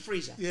put in the meat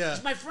freezer. Yeah.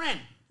 He's my friend.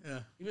 Yeah.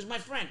 He was my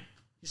friend.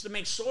 He used to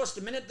make sauce.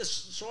 The minute the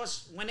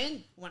sauce went in,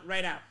 it went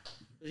right out.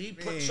 He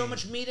put so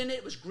much meat in it,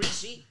 it was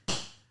greasy.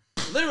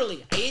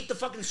 Literally, I ate the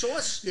fucking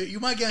sauce. You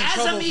might get in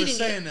trouble for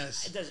saying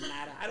this. It doesn't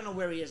matter. I don't know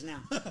where he is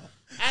now.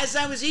 As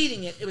I was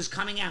eating it, it was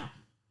coming out.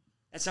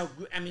 That's how.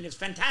 I mean, it's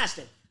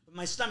fantastic. But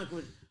my stomach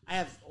would. I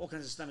have all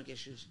kinds of stomach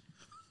issues.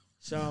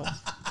 So,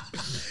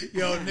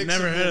 Yo, Nick's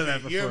Never a heard of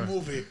movie. that You're a before.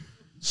 movie.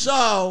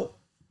 so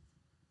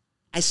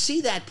I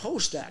see that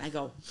poster and I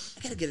go,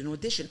 I gotta get an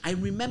audition. I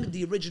remembered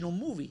the original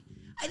movie.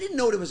 I didn't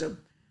know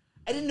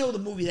I didn't know the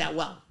movie that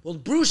well. Well,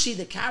 Brucey,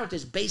 the character,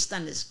 is based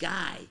on this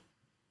guy.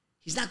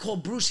 He's not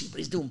called Brucey, but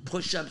he's doing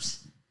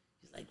push-ups.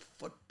 He's like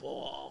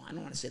football. I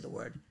don't want to say the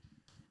word.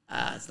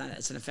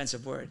 It's an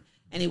offensive word.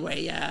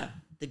 Anyway,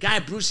 the guy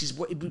Brucey's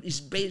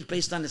he's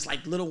based on this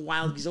like little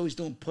wild. He's always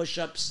doing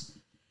push-ups,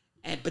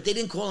 but they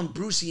didn't call him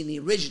Brucey in the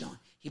original.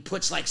 He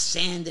puts like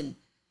sand and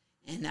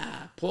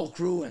Paul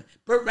Crew.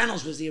 Burt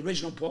Reynolds was the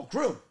original Paul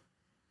Crew.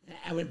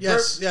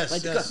 Yes.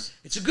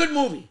 It's a good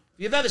movie.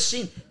 If you've ever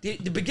seen the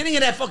beginning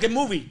of that fucking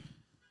movie,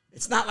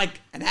 it's not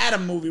like an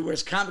Adam movie where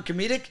it's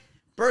comedic.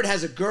 Burt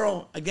has a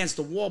girl against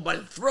the wall by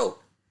the throat.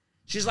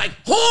 She's like,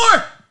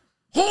 whore!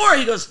 Whore!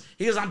 He goes,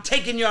 I'm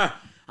taking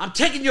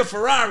your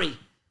Ferrari.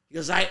 He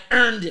goes, I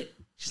earned it.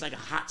 She's like a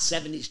hot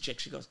 70s chick.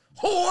 She goes,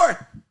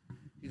 whore!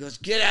 He goes,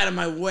 get out of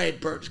my way,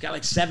 Burt. She's got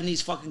like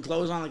 70s fucking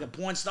clothes on like a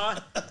porn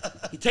star.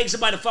 He takes her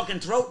by the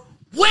fucking throat.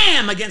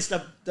 Wham! Against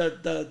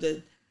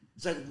the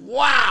it's like,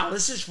 wow,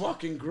 this is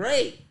fucking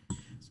great.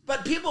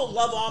 But people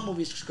love our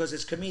movies because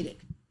it's comedic.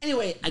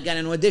 Anyway, I got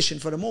an audition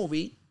for the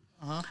movie.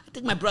 I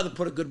think my brother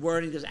put a good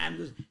word. He goes,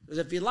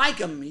 if you like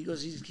him, he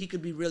goes, he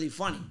could be really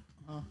funny.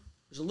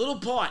 There's a little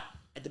part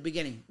at the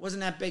beginning. It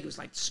wasn't that big. It was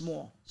like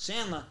small.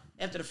 Sandler,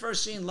 after the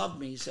first scene, loved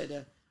me. He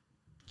said,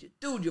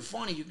 dude, you're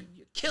funny. You're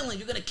killing.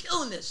 You're going to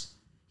kill in this.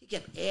 He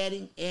kept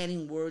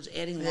adding words,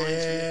 adding lines.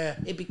 Yeah.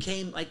 It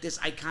became like this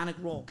iconic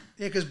role.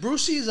 Yeah, because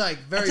Brucey's like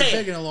very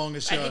big in the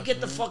longest I yard. could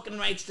get the fucking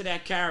rights to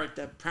that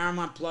character.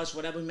 Paramount Plus,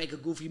 whatever, we make a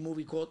goofy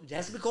movie called. It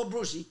has to be called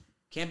Brucey.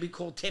 Can't be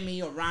called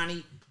Timmy or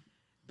Ronnie.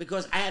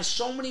 Because I have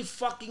so many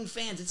fucking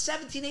fans. It's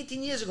 17,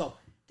 18 years ago.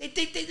 They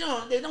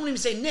don't even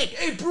say Nick.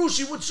 Hey,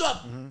 Brucey, what's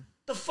up?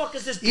 The fuck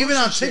is this Brucey Even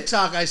on shit?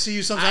 TikTok, I see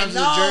you sometimes I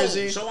know. in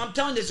Jersey. So I'm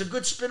telling you, there's a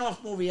good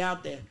spin-off movie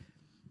out there.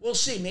 We'll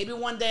see. Maybe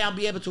one day I'll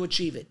be able to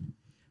achieve it.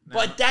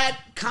 But that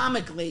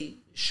comically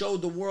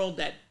showed the world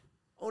that,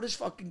 this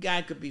fucking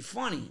guy could be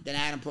funny. Then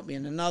Adam put me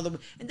in another.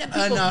 And then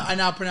people, I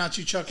now pronounce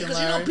you Chuck and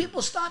because Larry.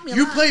 People stop me.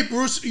 You play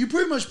Bruce. You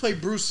pretty much play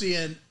Brucey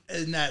in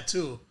that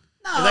too.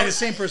 No, it's like the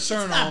same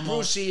persona. It's not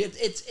almost. Brucey.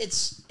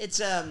 It's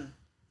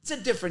a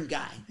different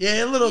guy.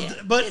 Yeah, a little,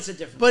 but it's a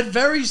different. But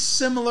very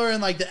similar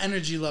in like the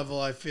energy level.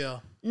 I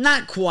feel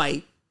not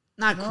quite.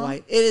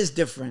 It is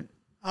different.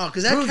 Oh,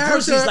 because that character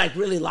Brucey's like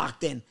really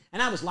locked in,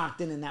 and I was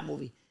locked in that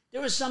movie.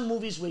 There were some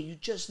movies where you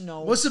just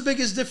know. What's the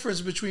biggest difference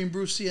between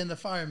Brucey and the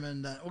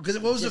fireman? Because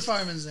what was the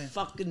fireman's name?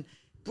 Fucking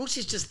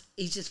Brucey's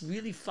he's just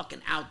really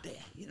fucking out there.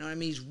 You know what I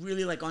mean? He's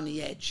really like on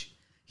the edge.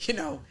 You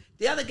know,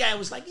 the other guy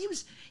was like he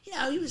was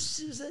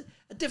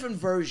a different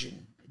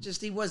version.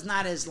 He was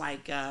not as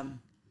like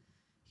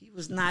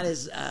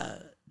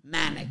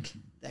manic.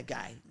 That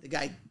guy, the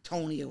guy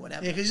Tony or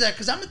whatever. Yeah,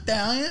 because I'm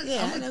Italian.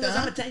 Yeah, I'm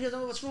Italian. He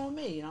goes, what's wrong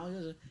with me? You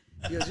know,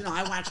 he goes,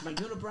 I wax my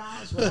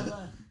unibrows,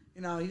 whatever.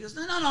 You know, he goes,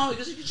 no. He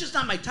goes, you're just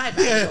not my type.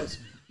 He goes,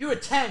 you're a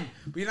 10,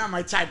 but you're not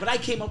my type. But I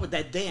came up with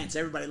that dance.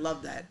 Everybody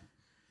loved that.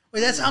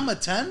 Wait, that's I'm a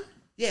 10?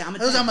 Yeah, I'm a 10.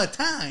 That was I'm a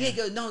 10. Yeah, he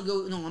goes,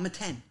 no, I'm a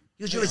 10.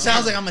 He goes, It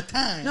sounds like I'm a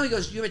 10. No, he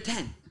goes, you're a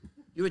 10.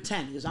 You're a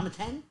 10. He goes, I'm a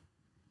 10?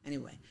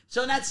 Anyway,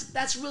 so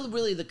that's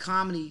really the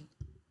comedy.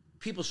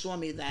 People saw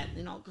me that,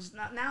 you know, because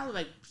now,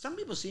 like, some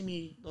people see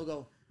me, they'll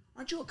go,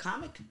 aren't you a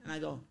comic? And I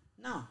go,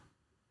 no.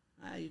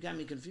 You got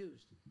me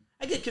confused.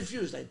 I get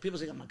confused. Like, people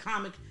think I'm a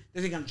comic.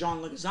 They think I'm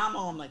John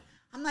Leguizamo. I'm like,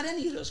 I'm not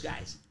any of those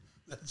guys.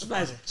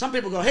 Some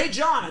people go, hey,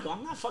 John. I go,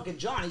 I'm not fucking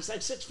John. He's like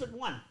 6'1".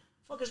 What the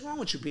fuck is wrong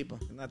with you people?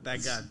 Not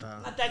that guy,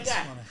 pal. Not that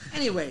guy.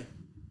 Anyway,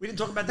 we didn't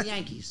talk about the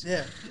Yankees.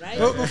 Yeah. Right?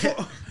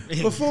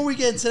 But before we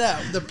get into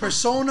that, the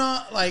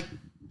persona, like...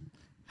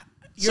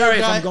 Sorry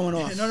if I'm going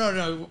off.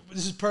 No.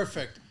 This is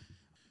perfect.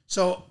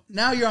 So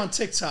now you're on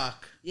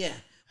TikTok. Yeah.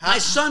 My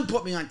son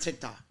put me on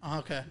TikTok.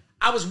 Okay.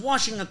 I was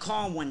washing a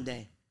car one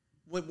day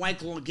with White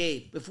Claw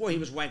Gabe, before he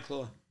was White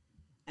Claw.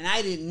 And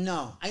I didn't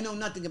know. I know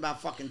nothing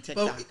about fucking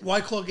TikTok. But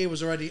White Claw Gabe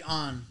was already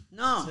on.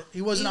 No.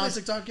 He wasn't on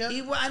TikTok yet?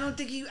 I don't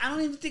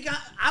even think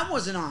I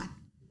wasn't on.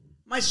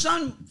 My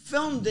son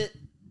filmed it.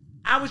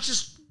 I was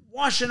just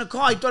washing a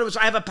car. He thought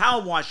I have a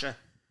power washer.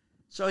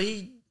 So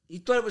he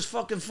thought it was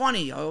fucking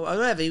funny or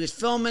whatever. He was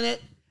filming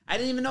it. I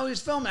didn't even know he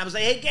was filming. I was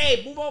like, hey,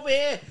 Gabe, move over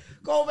here.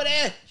 Go over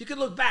there. You could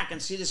look back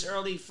and see this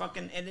early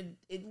fucking... And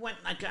it went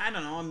like, I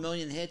don't know, 1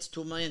 million hits,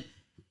 2 million.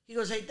 He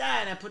goes, hey,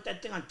 Dad, I put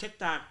that thing on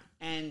TikTok.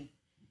 And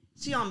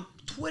see, on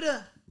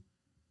Twitter,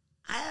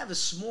 I have a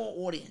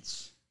small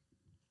audience.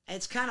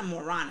 It's kind of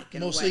moronic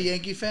in Mostly a way.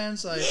 Yankee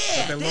fans? Like,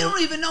 Yeah, they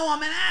don't even know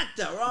I'm an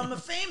actor or I'm a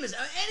famous,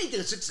 or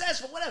anything,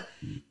 successful, whatever.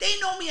 They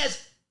know me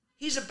as,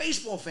 he's a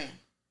baseball fan.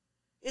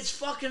 It's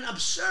fucking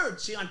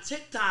absurd. See, on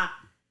TikTok,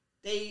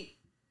 they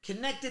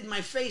connected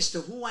my face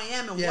to who I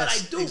am and what I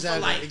do for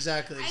life.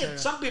 Exactly. I have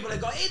some people that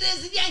go, hey,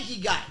 there's the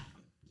Yankee guy.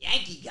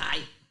 Yankee guy?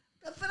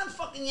 I've been a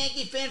fucking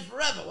Yankee fan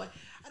forever.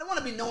 don't want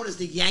to be known as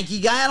the Yankee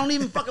guy. I don't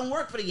even fucking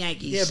work for the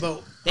Yankees. Yeah,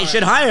 but they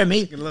should hire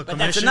me. a little But that's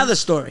commission? another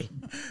story.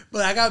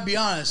 But I gotta be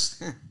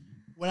honest.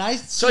 When I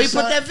So he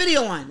put that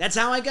video on. That's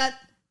how I got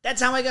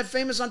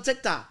famous on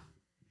TikTok.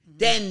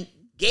 Then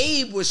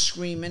Gabe was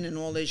screaming and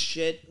all this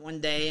shit one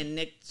day, and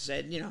Nick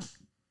said,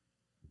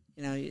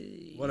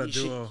 What a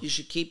duo. You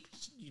should keep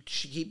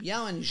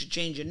yelling. You should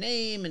change your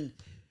name and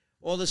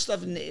all this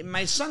stuff. And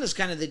my son is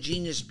kind of the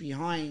genius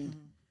behind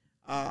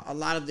a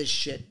lot of this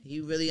shit.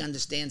 He really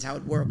understands how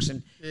it works,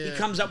 and he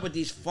comes up with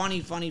these funny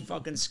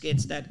fucking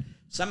skits that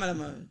some of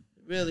them are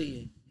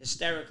really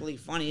hysterically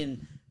funny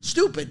and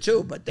stupid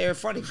too, but they're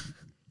funny.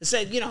 It's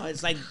like,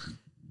 it's like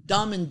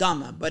Dumb and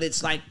Dumber, but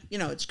it's like,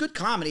 it's good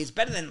comedy. It's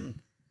better than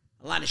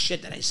a lot of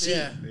shit that I see.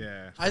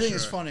 Yeah. I think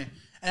it's funny.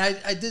 And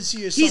I did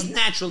see your son. He's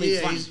naturally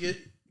funny.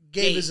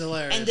 Gabe is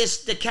hilarious. And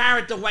the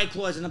character White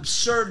Claw is an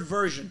absurd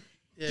version.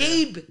 Yeah.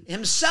 Gabe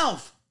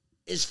himself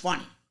is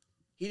funny.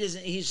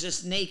 He's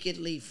just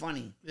nakedly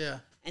funny. Yeah.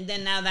 And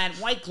then now that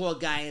White Claw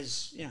guy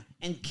is,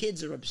 and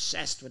kids are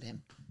obsessed with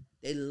him.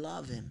 They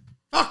love him.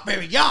 Fuck,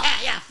 baby, yeah.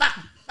 Yeah, fuck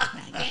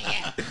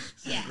man,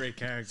 yeah. Great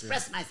character.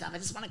 Express myself. I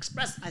just want to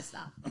express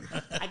myself.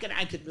 I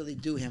could really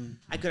do him.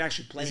 I could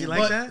actually play him. like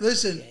But that?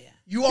 listen, Yeah.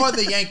 you are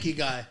the Yankee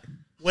guy.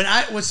 When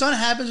something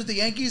happens with the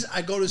Yankees,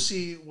 I go to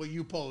see what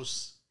you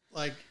post,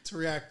 like to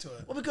react to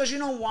it. Well, because you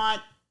know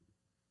what?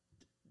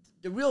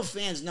 The real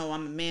fans know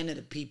I'm a man of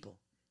the people.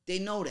 They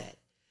know that.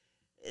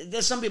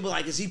 There's some people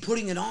like, is he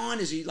putting it on?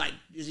 Is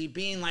he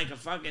being like a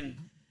fucking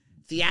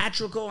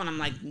theatrical? And I'm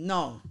like,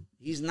 no,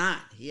 he's not.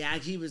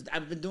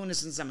 I've been doing this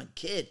since I'm a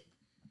kid.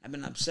 I've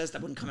been obsessed. I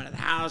wouldn't come out of the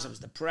house. I was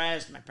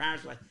depressed. My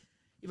parents were like,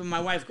 even my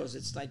wife goes,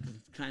 it's like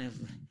kind of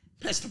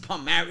messed up our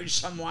marriage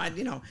somewhat.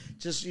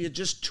 You're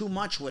just too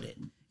much with it.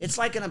 It's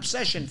like an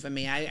obsession for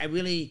me.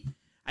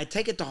 I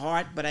take it to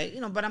heart, but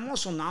but I'm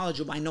also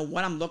knowledgeable. I know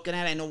what I'm looking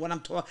at. I know what I'm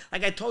talking.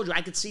 Like I told you,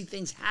 I could see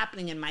things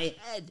happening in my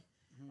head.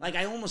 Like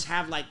I almost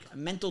have like a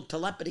mental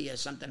telepathy or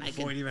something.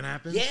 Before it even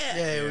happens?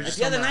 Yeah. we Like just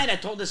the other talking about- night,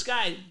 I told this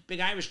guy, big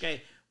Irish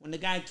guy, when the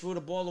guy threw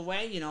the ball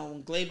away,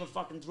 when Glaber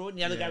fucking threw it, and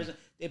the other guy was,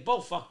 they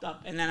both fucked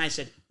up. And then I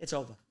said, it's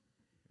over.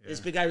 This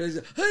big guy was,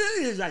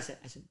 I said,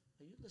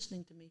 are you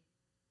listening to me?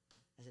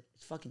 I said,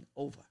 it's fucking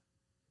over.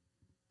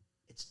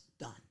 It's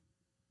done.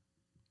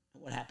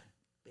 And what happened?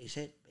 Base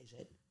hit.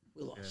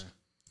 We lost.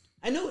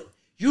 Yeah. I knew it.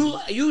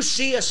 You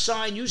see a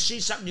sign, you see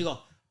something, you go,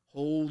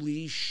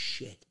 holy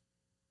shit.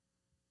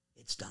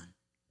 It's done.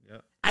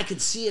 Yep. I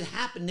could see it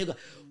happen. They go,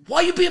 why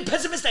are you being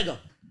pessimistic? I go,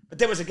 but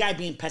there was a guy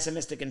being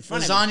pessimistic in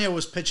front of me. Lasagna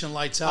was pitching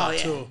lights out,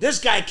 too. This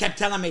guy kept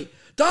telling me,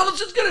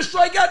 Donaldson's going to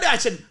strike out now. I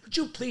said, would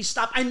you please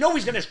stop? I know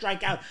he's going to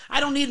strike out. I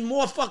don't need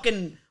more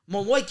fucking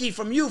Milwaukee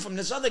from you, from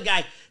this other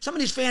guy. Some of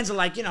these fans are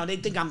like, they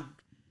think I'm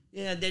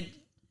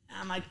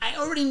like, I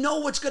already know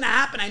what's going to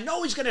happen. I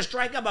know he's going to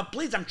strike out, but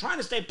please, I'm trying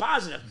to stay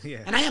positive. Yeah.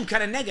 And I am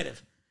kind of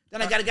negative.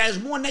 Then I got a guy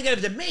who's more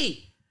negative than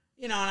me.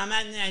 And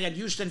I got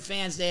Houston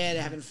fans there.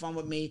 They're having fun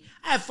with me.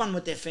 I have fun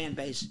with their fan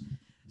base.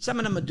 Some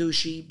of them are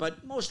douchey,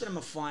 but most of them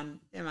are fun.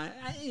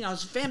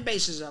 Fan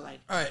bases are like,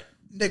 All right,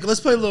 Nick, let's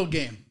play a little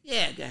game.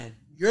 yeah, go ahead.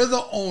 You're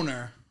the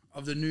owner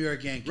of the New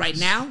York Yankees. Right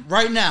now?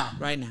 Right now.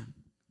 Right now.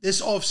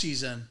 This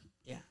offseason.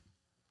 Yeah.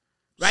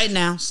 Right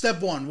now.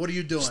 Step one, what are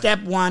you doing?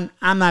 Step one,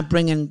 I'm not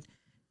bringing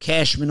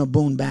Cashman or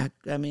Boone back.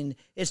 I mean,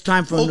 it's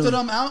time for Both a new. of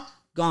them out?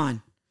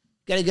 Gone.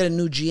 Got to get a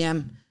new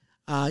GM.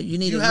 You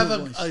need. Do you a have new a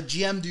voice.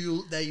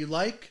 GM that you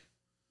like?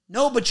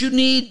 No, but you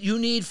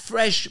need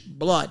fresh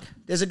blood.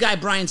 There's a guy,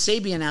 Brian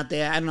Sabian, out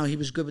there. I don't know. He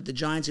was good with the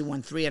Giants. He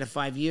won 3 out of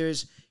 5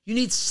 years. You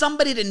need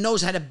somebody that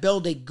knows how to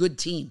build a good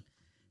team.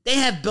 They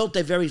have built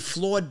a very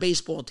flawed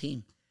baseball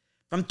team.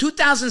 From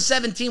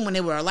 2017, when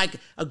they were like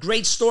a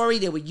great story,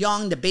 they were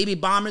young, the baby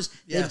bombers,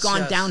 they've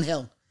gone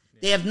downhill.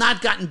 They have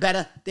not gotten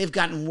better. They've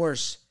gotten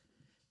worse.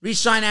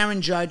 Re-sign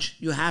Aaron Judge.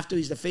 You have to.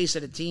 He's the face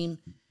of the team.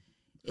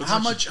 How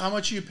much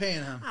are you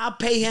paying him? I'll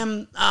pay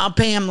him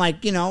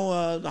like,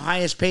 the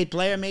highest paid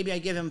player. Maybe I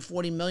give him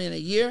 $40 million a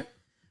year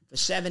for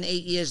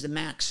 7-8 years, the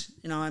max.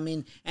 You know what I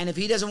mean? And if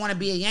he doesn't want to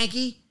be a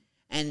Yankee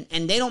and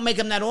they don't make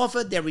him that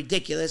offer, they're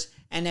ridiculous.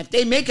 And if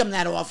they make him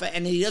that offer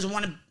and he doesn't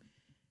want to,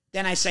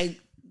 then I say,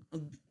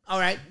 all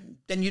right,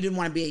 then you didn't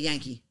want to be a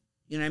Yankee.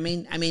 You know what I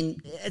mean? I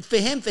mean, for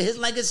him, for his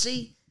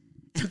legacy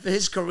and for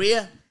his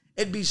career,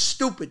 it'd be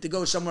stupid to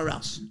go somewhere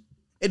else.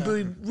 It'd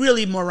be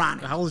really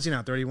moronic. How old is he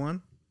now?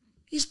 31?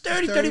 He's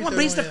 31,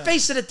 but he's the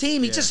face of the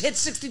team. He just hit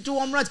 62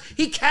 home runs.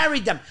 He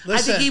carried them. I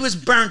think he was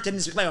burnt in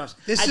his playoffs.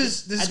 This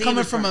is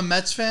coming from a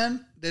Mets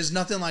fan. There's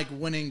nothing like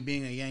winning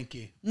being a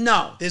Yankee.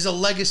 No. There's a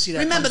legacy that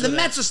Remember, comes the with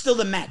Mets it. are still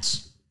the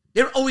Mets.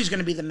 They're always going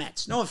to be the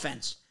Mets. No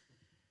offense.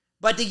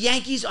 But the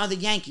Yankees are the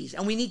Yankees,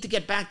 and we need to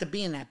get back to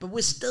being that. But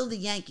we're still the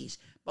Yankees.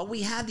 But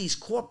we have these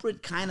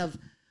corporate kind of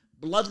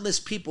bloodless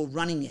people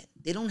running it.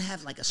 They don't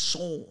have like a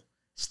soul.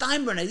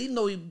 Steinbrenner, even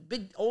though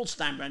big old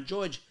Steinbrenner,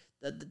 George,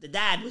 the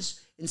dad, was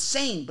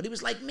insane, but he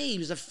was like me. He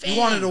was a fan. He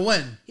wanted to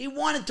win. He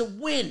wanted to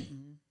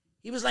win.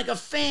 He was like a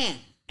fan.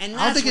 And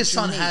I don't think that's his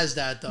what son you need. has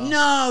that, though.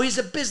 No, he's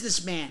a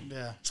businessman.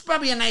 Yeah. He's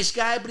probably a nice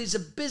guy, but he's a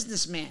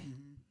businessman.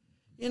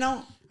 You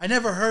know, I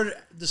never heard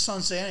the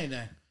son say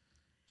anything.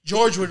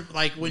 George would,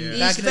 like, when Yeah.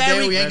 back He's in the day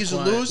very- when Yankees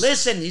would Quiet. lose.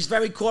 listen, he's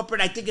very corporate.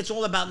 I think it's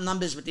all about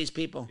numbers with these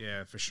people.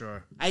 Yeah, for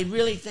sure. I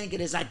really think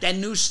it is. Like that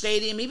new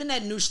stadium, even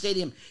that new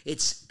stadium,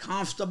 it's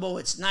comfortable,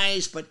 it's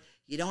nice, but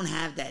you don't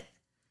have that.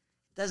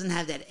 It doesn't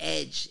have that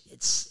edge.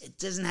 It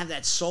doesn't have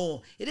that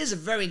soul. It is a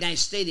very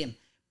nice stadium,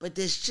 but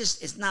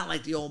it's not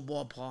like the old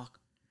ballpark.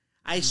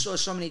 I saw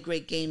so many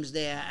great games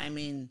there. I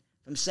mean,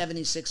 from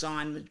 76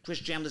 on, when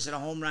Chris Chambliss hit a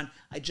home run.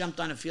 I jumped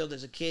on the field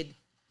as a kid.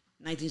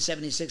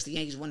 1976, the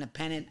Yankees won the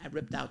pennant. I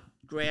ripped out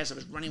grass. I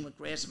was running with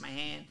grass in my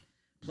hand,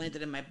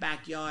 planted in my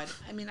backyard.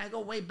 I mean, I go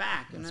way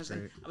back. You know what I'm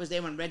saying? I was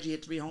there when Reggie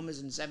hit 3 homers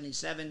in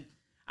 77.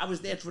 I was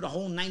there through the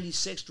whole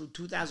 96 through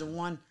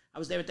 2001. I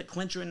was there at the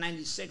clincher in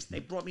 96. They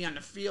brought me on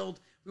the field.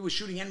 We were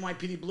shooting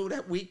NYPD Blue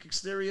that week,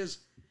 exteriors.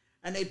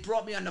 And they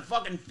brought me on the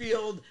fucking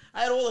field.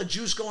 I had all the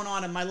juice going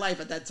on in my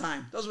life at that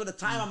time. Those were the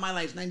time of my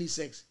life,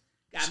 96.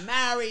 Got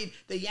married.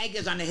 The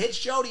Yankees on the hit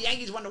show. The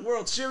Yankees won the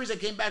World Series. I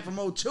came back from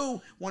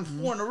 02, won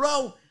 4 in a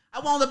row. I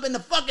wound up in the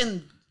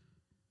fucking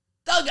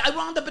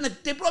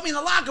they brought me in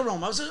the locker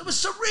room. It was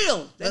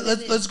surreal.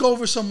 Let's go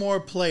over some more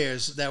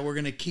players that we're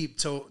gonna keep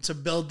to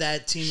build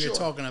that team you're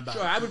talking about.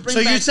 Sure, I would bring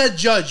so back, you said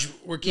Judge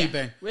we're yeah,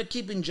 keeping. we're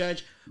keeping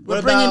Judge.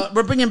 What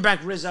We're bringing back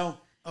Rizzo.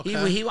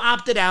 Okay. He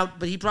opted out,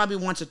 but he probably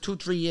wants a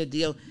 2-3 year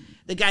deal.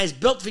 The guy's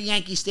built for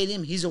Yankee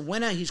Stadium. He's a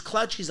winner. He's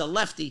clutch. He's a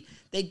lefty.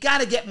 They got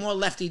to get more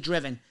lefty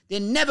driven. They're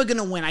never going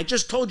to win. I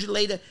just told you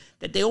later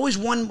that they always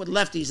won with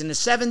lefties. In the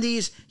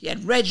 70s, you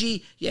had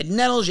Reggie, you had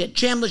Nettles, you had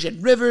Chambliss, you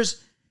had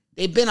Rivers.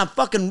 They've been a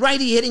fucking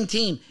righty hitting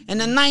team. In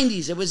the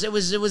 90s, it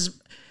was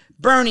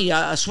Bernie,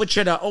 a switch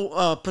hitter,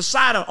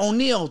 Posada,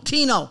 O'Neill,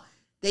 Tino.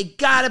 They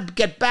got to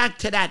get back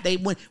to that.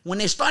 When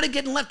they started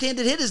getting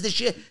left-handed hitters this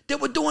year, they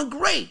were doing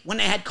great. When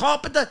they had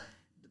Carpenter,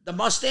 the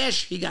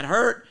mustache, he got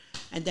hurt.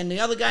 And then the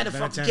other guy, the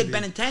fucking kid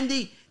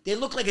Benintendi, they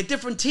look like a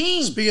different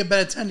team. Speaking of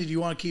Benintendi, do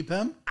you want to keep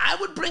him? I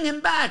would bring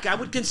him back. I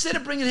would consider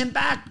bringing him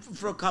back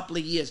for a couple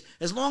of years,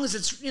 as long as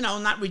it's,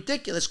 not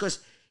ridiculous, because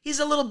he's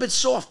a little bit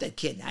soft, that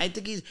kid. I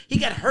think he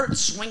got hurt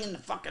swinging the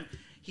fucking,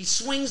 he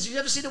swings. You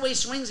ever see the way he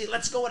swings? He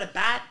lets go of the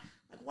bat.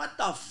 Like, what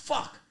the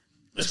fuck?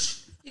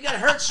 You got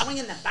hurt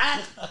swinging the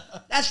bat?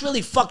 That's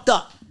really fucked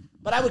up.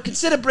 But I would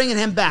consider bringing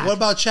him back. What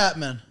about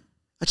Chapman?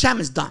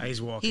 Chapman's done.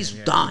 He's walking. He's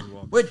Yeah, done. he's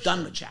walking. We're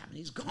done with Chapman.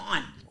 He's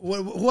gone.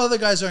 Who other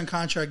guys are in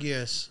contract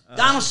years?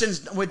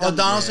 Donaldson's. We're done.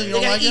 Donaldson, you They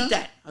don't gotta like eat him?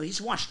 that. Oh,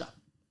 he's washed up.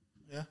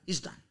 Yeah. He's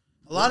done.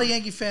 A lot of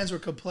Yankee fans were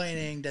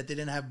complaining that they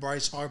didn't have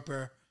Bryce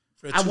Harper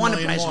for the $2 I wanted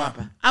million Bryce more.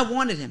 Harper. I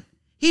wanted him.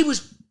 He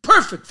was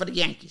perfect for the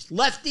Yankees.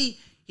 Lefty.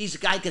 He's a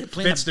guy who could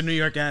play. Fits the New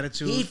York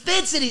attitude. He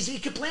fits it. He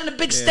can play on a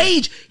big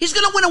stage. He's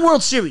gonna win a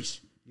World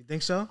Series. You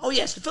think so? Oh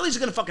yes, the Phillies are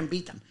gonna fucking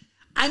beat them.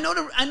 I know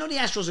the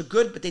Astros are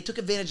good, but they took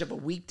advantage of a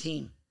weak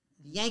team.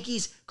 The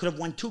Yankees could have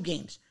won 2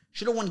 games.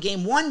 Should have won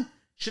game 1.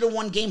 Should have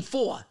won game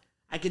 4.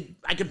 I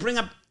could bring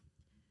up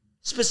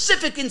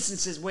specific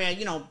instances where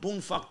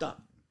Boone fucked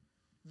up.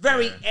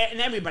 And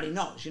everybody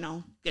knows.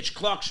 Gets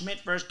Clark Schmidt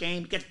first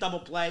game, gets double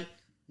play,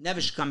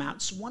 never should come out.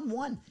 It's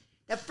 1-1.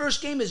 That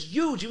first game is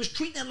huge. He was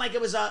treating it like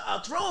it was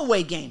a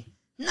throwaway game.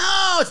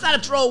 No, it's not a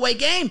throwaway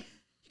game.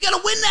 You got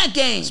to win that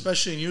game.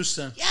 Especially in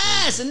Houston.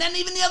 Yes, and then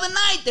even the other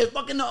night, they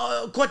fucking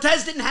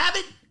Cortez didn't have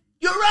it.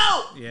 You're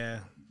out. Yeah.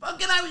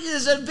 Fucking,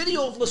 there's a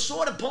video of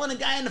Lasorda pulling a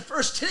guy in the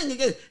first inning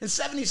again in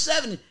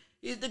 77.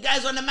 The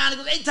guy's on the mound. He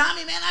goes, "Hey,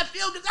 Tommy, man, I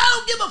feel good. I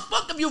don't give a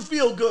fuck if you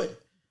feel good.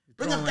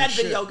 Bring up that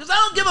video, because I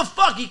don't give a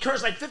fuck." He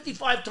cursed like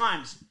 55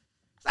 times.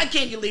 I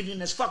can't you leave him in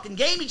this fucking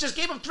game. He just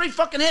gave him 3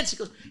 fucking hits. He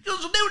goes, "They were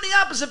in the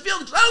opposite field."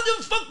 He goes, "I don't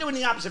give a fuck they were in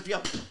the opposite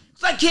field.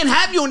 Because I can't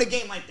have you in a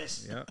game like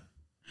this. Yeah.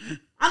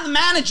 I'm the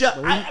manager.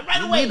 Right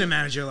We away. need a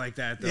manager like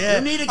that, though. Yeah.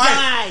 You need a All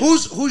guy.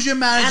 Who's your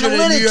manager of the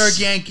Analytics. New York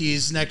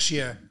Yankees next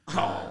year?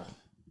 Oh.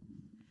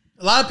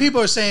 A lot of people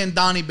are saying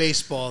Donnie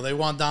Baseball. They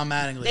want Don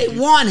Mattingly. They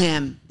want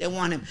him.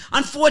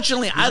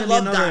 Unfortunately, I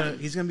love Donnie.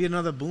 He's gonna be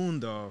another Boone,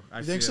 though.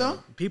 I think feel.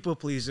 so? People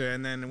pleaser,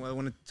 and then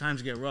when the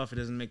times get rough, he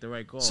doesn't make the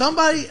right call.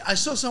 I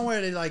saw somewhere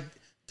they like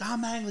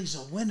Don Mattingly's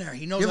a winner.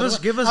 He knows.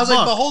 Give us I was like,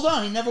 Buck. but hold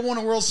on, he never won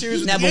a World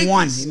Series. He with the never won.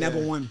 Yankees. He never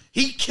won.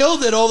 He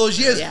killed it all those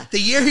years. Yeah. The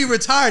year he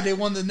retired, they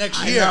won the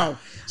next year. I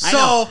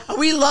So know.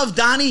 We love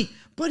Donnie,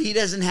 but he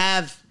doesn't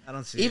have. I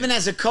don't see even it.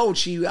 as a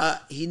coach,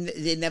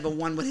 they never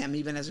won with him.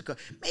 Even as a coach,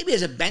 maybe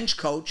as a bench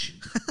coach,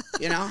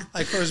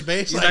 like first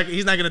base.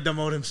 He's not gonna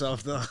demote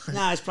himself, though.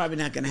 No, it's probably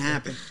not going to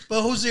happen.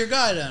 But who's your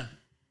guy then?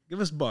 Give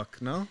us Buck,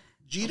 no?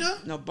 Jeter?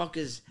 No, Buck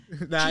is.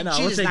 Nah, no, we'll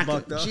Jeter's take not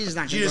Buck, gonna- though. Jeter's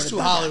not going to Jeter's go too to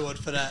the dugout. Hollywood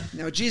for that.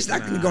 No, Jeter's not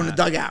going to go in the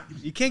dugout.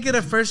 You can't get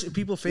a first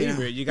people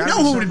favorite. You got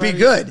who would be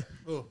good?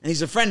 Who? And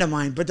he's a friend of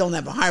mine, but they'll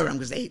never hire him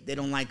because they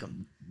don't like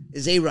him.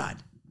 Is A-Rod.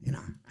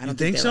 I don't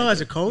Think they so like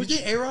as a him. You coach?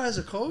 think A-Rod as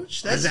a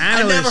coach? As an I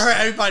analyst. never heard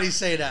anybody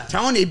say that.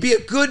 Tony, he'd be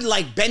a good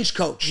bench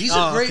coach. He's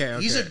Oh, a great.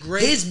 okay. He's a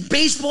great. His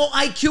baseball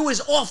IQ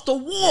is off the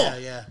wall. Yeah,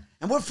 yeah.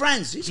 And we're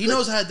friends. He's He good.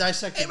 knows how to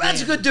dissect the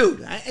A-Rod's a game. good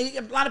dude.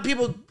 A lot of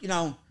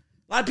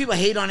people,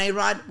 hate on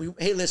A-Rod.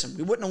 Hey, listen,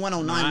 we wouldn't have won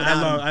 09 without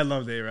him. I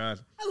love A-Rod.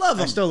 I love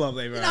him. I still love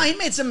A-Rod. He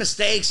made some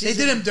mistakes. They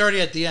did him dirty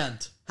at the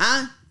end.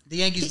 Huh? The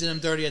Yankees did him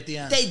dirty at the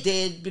end. They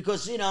did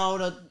because the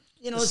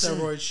listen,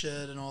 steroid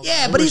shit and all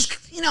yeah, that. but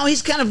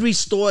he's kind of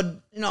restored,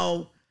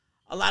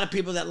 a lot of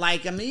people that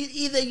like him.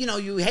 Either,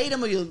 you hate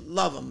him or you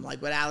love him, like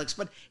with Alex.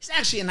 But he's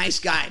actually a nice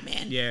guy,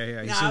 man.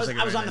 Yeah. He I seems was, like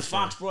a I was very on the nice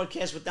Fox guy.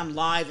 broadcast with them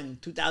live in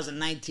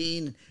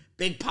 2019.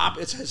 Big Pop,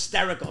 it's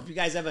hysterical. If you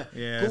guys ever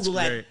Google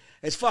that, great.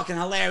 it's fucking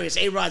hilarious.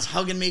 A-Rod's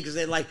hugging me because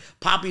they're like,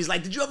 Poppy's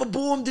like, did you have a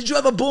boom? Did you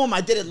have a boom?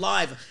 I did it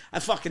live. I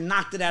fucking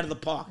knocked it out of the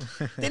park.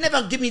 They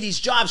never give me these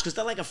jobs because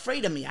they're like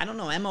afraid of me. I don't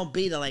know.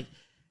 MLB, they're like,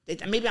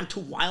 maybe I'm too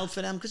wild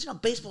for them because,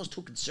 baseball's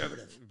too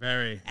conservative.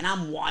 Very. And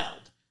I'm wild.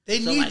 They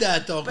So, need like,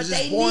 that, though, because but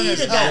it's they boring need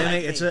as a hell. guy Yeah,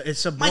 like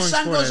it's me. a My boring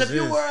son sport goes, as if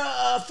you is. were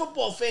a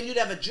football fan, you'd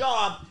have a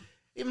job.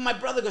 Even my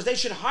brother goes, they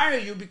should hire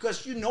you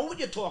because you know what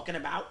you're talking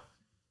about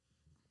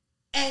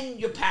and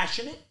you're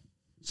passionate.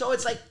 So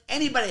it's like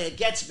anybody that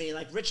gets me,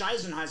 like Rich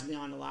Eisen has me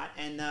on a lot,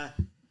 and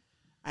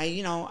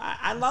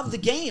I love the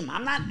game.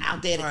 I'm not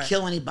out there to All right.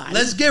 kill anybody.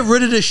 Let's get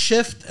rid of the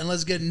shift and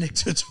let's get Nick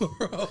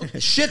Turturro.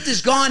 The shift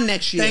is gone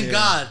next year. Thank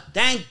God.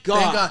 Thank God.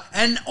 Thank God.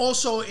 And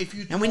also, if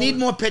you And we need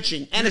more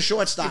pitching and a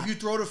shortstop. If you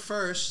throw to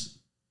first,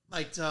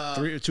 like 2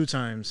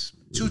 times.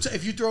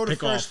 if you throw to Pick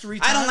first off. 3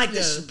 times, I don't like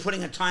this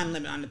putting a time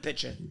limit on the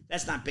pitcher.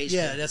 That's not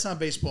baseball. Yeah, that's not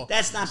baseball.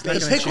 That's not The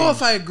baseball. gonna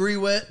pickoff, I agree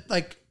with.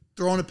 Like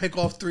throwing a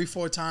pickoff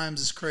 3-4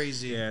 times is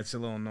crazy. Yeah, it's a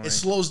little annoying. It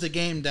slows the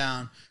game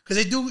down because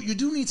you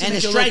do need to And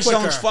make the it a strike little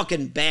quicker. zone's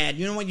fucking bad.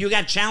 You know what? You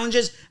got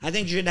challenges. I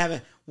think you should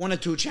have 1 or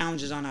 2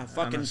 challenges on a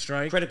fucking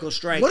strike? critical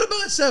strike. What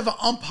about instead of an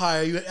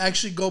umpire, you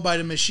actually go by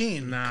the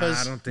machine? Nah,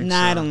 'Cause I don't think so.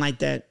 Nah, I don't like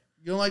that.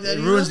 You don't like that It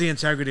either? ruins the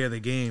integrity of the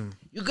game.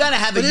 You gotta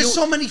have But a. there's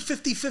so many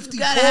 50-50 You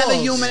gotta have a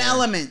calls. human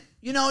element.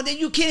 Then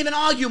you can't even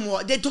argue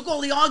more. They took all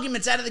the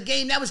arguments out of the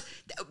game. That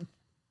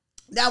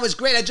was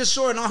great. I just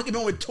saw an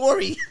argument with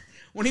Torrey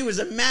when he was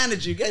a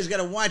manager. You guys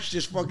gotta watch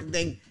this fucking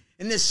thing.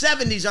 In the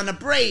 70s on the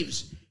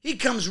Braves, he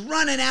comes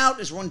running out.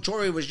 This when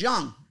Torrey was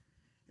young.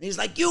 And he's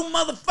like, "You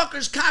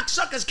motherfuckers,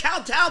 cocksuckers,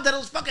 kowtow to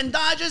those fucking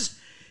Dodgers."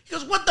 He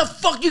goes, "What the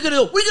fuck you gonna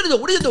do? What are you gonna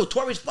do? What are you gonna do?"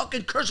 Torrey's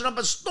fucking cursing up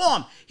a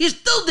storm. He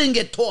still didn't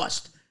get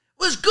tossed. It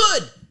was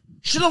good.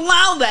 Should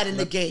allow that in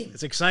the game.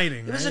 It's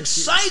exciting. It was right?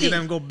 exciting. See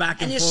them go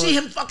back and you forth. see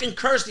him fucking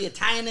curse. The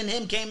Italian in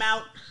him came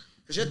out.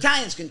 Because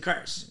Italians can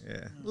curse.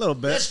 Yeah, a little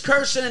bit. There's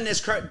cursing and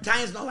there's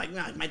Italians don't like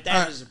me. My dad All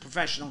right. was a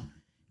professional.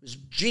 He was a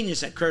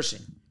genius at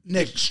cursing.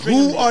 Nick,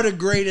 Extremely- who are the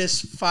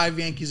greatest 5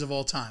 Yankees of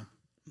all time?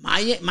 my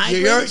You're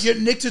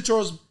Nick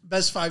Turturro's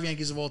best 5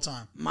 Yankees of all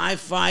time. my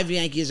 5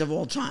 Yankees of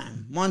all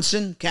time.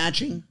 Munson,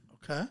 catching.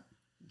 Okay.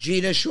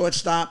 Jeter,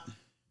 shortstop.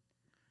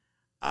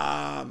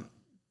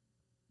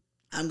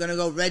 I'm going to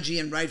go Reggie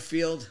in right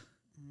field.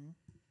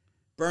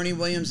 Bernie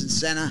Williams in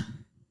center.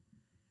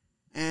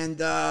 And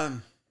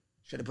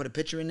should I put a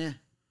pitcher in there?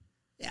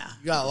 Yeah.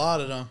 You got a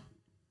lot of them.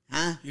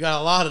 Huh? You got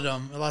a lot of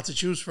them. A lot to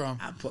choose from.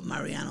 I'll put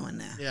Mariano in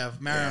there. Yeah,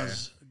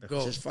 Mario's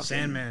go. Just fucking,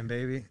 Sandman,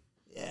 baby.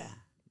 Yeah.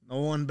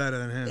 No one better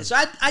than him. So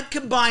I'd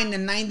combine the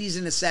 90s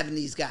and the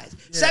 70s guys.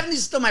 70s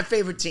is still my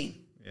favorite team.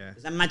 Yeah.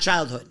 That's my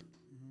childhood.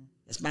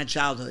 It's my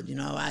childhood.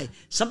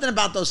 Something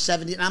about those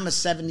 70s. I'm a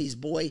 70s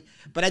boy,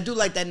 but I do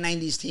like that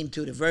 90s team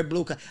too. The very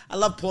blue. I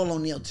love Paul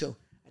O'Neill too.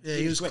 Yeah,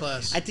 he was great.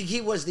 class. I think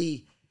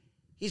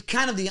he's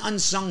kind of the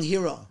unsung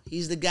hero.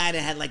 He's the guy that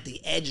had like the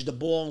edge, the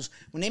balls.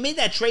 When they made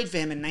that trade for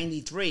him in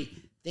 '93,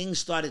 things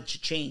started to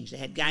change. They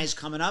had guys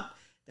coming up.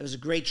 There was a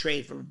great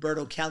trade for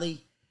Roberto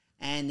Kelly,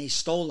 and they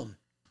stole him.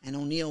 And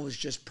O'Neill was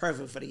just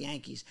perfect for the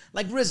Yankees.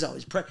 Like Rizzo.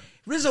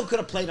 Rizzo could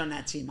have played on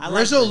that team. I like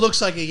Rizzo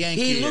looks like a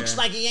Yankee. He looks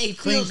like a Yankee. He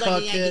Clean feels like a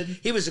cut Yankee. kid.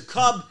 He was a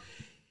Cub.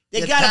 They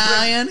He's got to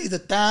Italian. He's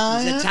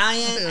Italian. He's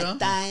Italian. You know?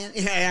 Italian.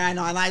 Yeah, I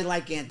know. And I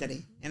like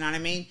Anthony. You know what I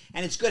mean?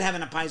 And it's good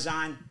having a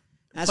paisan.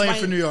 That's Playing why-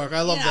 for New York. I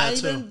love that,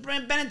 even too.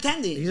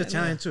 Benintendi. He's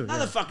Italian, too,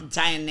 Another yeah. fucking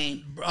Italian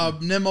name.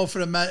 Nemo for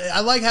the Met.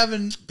 I like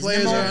having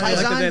players Nemo around. I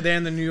like Paisan? that they're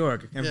in the New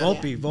York. And Yeah.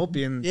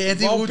 Volpe and Yeah,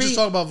 Anthony, we were just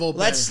talking about Volpe.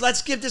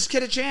 Let's give this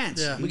kid a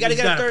chance. Yeah. We got to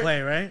He's get a gotta third.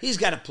 play, right? He's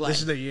got to play. This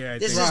is the year, I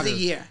This think. is the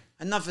year.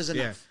 Enough is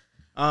yeah.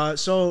 enough.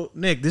 So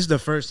Nick, this is the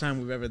first time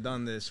we've ever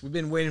done this. We've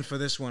been waiting for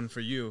this one for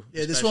you.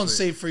 Yeah, this one's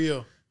especially. safe for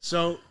you.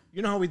 So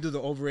you know how we do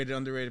the overrated,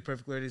 underrated,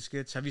 perfectly rated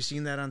skits? Have you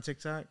seen that on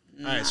TikTok?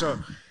 All right, so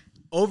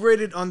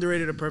overrated,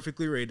 underrated, or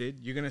perfectly rated.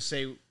 You're gonna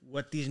say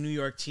what these New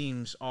York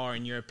teams are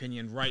in your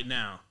opinion right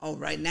now. Oh,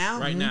 right now?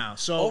 Right now.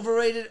 So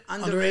Overrated,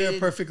 Underrated, underrated.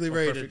 perfectly or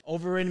rated. perfect.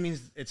 Overrated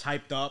means it's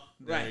hyped up.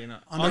 Right. You know.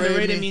 Underrated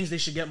Underrated mean- means they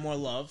should get more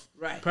love.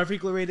 Right.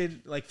 Perfectly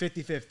rated, like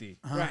 50-50.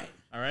 Right.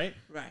 All right?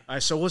 Right. All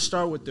right, so we'll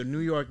start with the New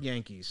York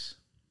Yankees.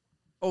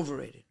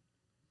 Overrated.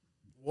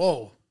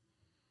 Whoa.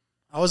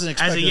 I wasn't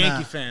As a expecting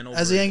Yankee that. fan, As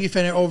a overrated. Yankee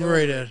fan,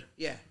 overrated.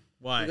 Yeah.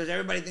 Why? Because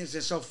everybody thinks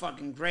they're so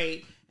fucking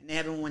great and they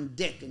haven't won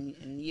dick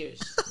in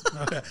years.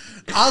 Okay.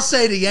 I'll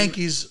say the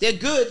Yankees. They're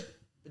good,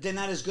 but they're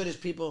not as good as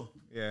people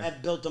Yeah.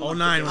 have built them up.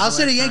 09 to be. was- I'll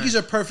say the last Yankees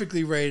time. are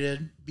perfectly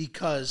rated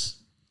because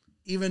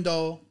even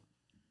though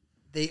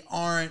they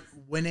aren't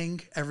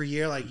winning every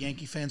year, like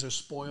Yankee fans are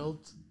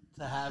spoiled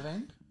to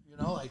having,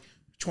 like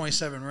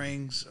 27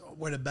 rings,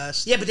 we're the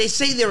best. Yeah, but they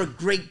say they're a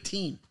great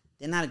team.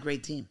 They're not a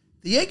great team.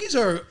 The Yankees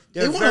are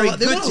They're a they very won,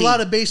 they good won a team.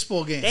 lot of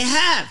baseball games. They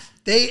have.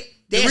 They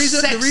They're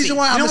the reason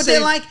why you I'm know gonna what say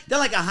they're like? They're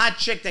like a hot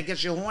chick that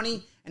gets you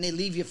horny and they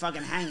leave you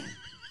fucking hanging.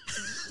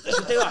 That's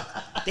what they are.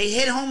 They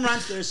hit home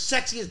runs. They're as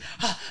sexy as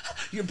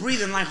you're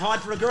breathing like hard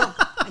for a girl,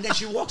 and then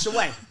she walks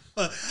away.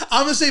 I'm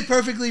gonna say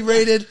perfectly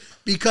rated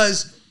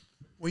because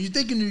when you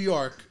think of New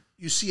York,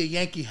 you see a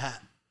Yankee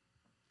hat.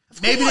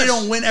 Maybe they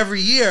don't win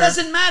every year.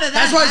 Doesn't matter.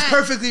 That's why it's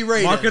perfectly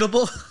rated.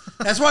 Marketable.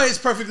 That's why it's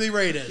perfectly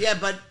rated. Yeah,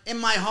 but in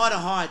my heart of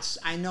hearts,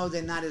 I know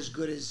they're not as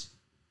good as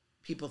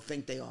people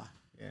think they are.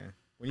 Yeah.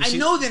 I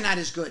know they're not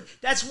as good.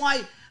 That's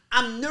why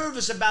I'm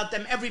nervous about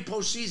them every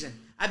postseason.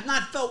 I've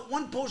not felt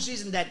one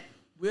postseason that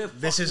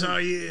this is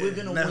our year. We're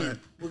gonna win.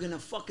 We're gonna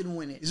fucking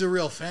win it. He's a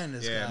real fan.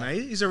 This Yeah, guy.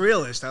 man, he's a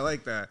realist. I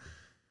like that.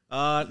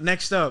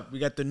 Next up, we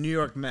got the New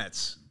York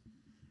Mets.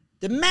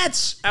 The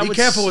Mets. Be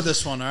careful with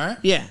this one, all right?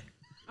 Yeah,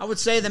 I would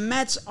say the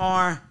Mets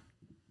are.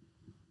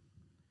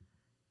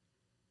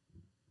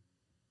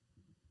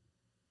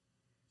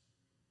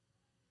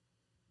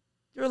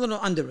 They're a little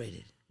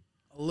underrated.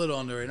 A little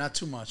underrated, not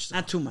too much. Though.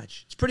 Not too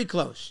much. It's pretty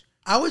close.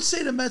 I would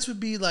say the Mets would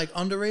be like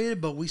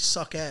underrated, but we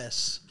suck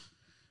ass.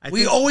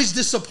 We think- always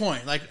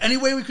disappoint. Like any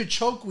way we could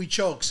choke, we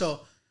choke.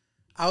 So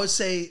I would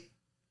say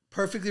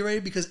perfectly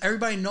rated because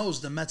everybody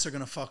knows the Mets are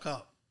gonna fuck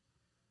up.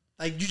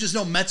 Like you just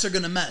know Mets are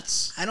gonna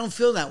Mets. I don't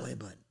feel that way,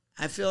 bud.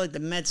 I feel like the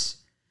Mets.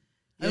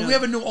 And we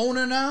have a new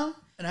owner now,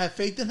 and I have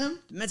faith in him.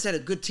 The Mets had a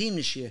good team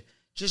this year.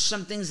 Just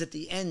some things at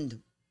the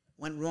end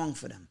went wrong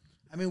for them.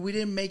 I mean, we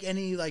didn't make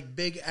any like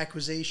big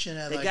acquisition.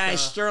 At, The like, guy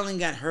Sterling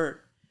got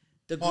hurt.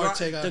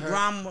 Marte got hurt.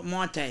 Grom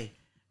Marte,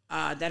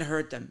 that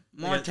hurt them.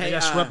 Marte They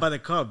got swept by the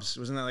Cubs.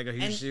 Wasn't that like a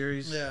huge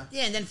series? Yeah.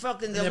 Yeah, and then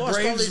fucking And the lost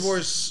all Braves these,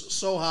 were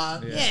so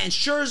hot. Yeah, and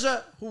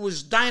Scherzer, who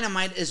was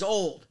dynamite, is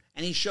old,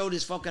 and he showed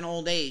his fucking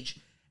old age.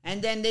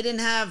 And then they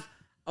didn't have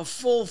a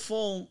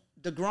full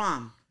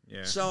DeGrom.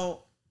 Yeah.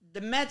 So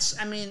the Mets,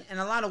 I mean, in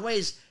a lot of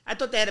ways, I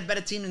thought they had a better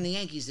team than the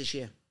Yankees this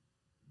year.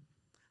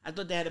 I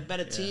thought they had a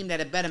better team, they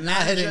had a better Not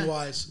manager. hitting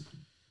wise.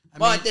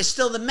 But they're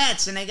still the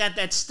Mets, and they got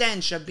that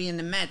stench of being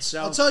the Mets.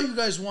 So I'll tell you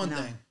guys one No.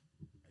 thing.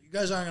 You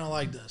guys aren't gonna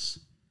like this.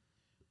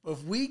 But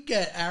if we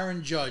get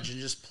Aaron Judge and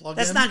just plug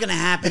that's him, not going to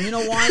happen. You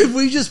know why? if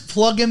we just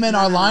plug him in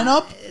our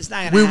lineup, It's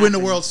not gonna we happen. win the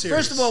World Series.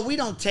 First of all, we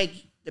don't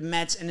take the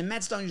Mets, and the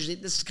Mets don't usually.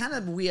 This is kind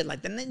of weird.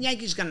 Like the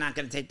Yankees are not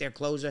going to take their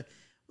closer.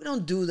 We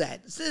don't do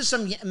that. There's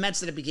some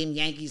Mets that became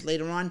Yankees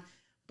later on,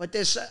 but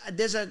there's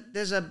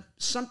a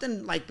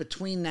something like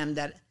between them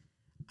that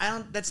I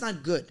don't. That's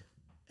not good.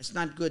 It's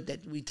not good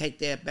that we take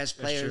their best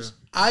players. true.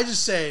 I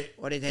just say,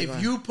 Or they take if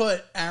on. you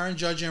put Aaron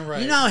Judge in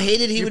right, You know how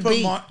hated he you would put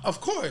be.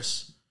 of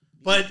course.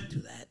 But Do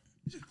that.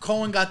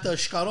 Cohen got the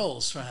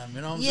scuttles for him.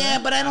 You know what I'm Yeah,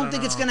 saying? but I don't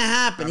think it's going to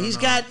happen. He's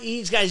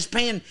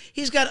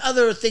got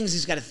other things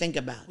he's got to think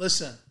about.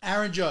 Listen,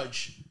 Aaron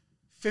Judge,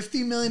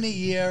 $50 million a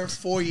year,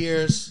 4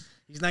 years.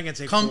 He's not gonna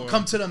take. Come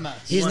four. to the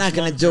Mets. He's wants not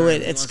going to long do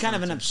term. it. He It's wants kind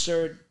of long an term.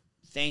 absurd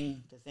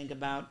thing to think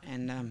about,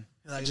 and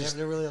Like,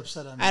 they're really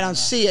upset at me. I don't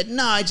see it.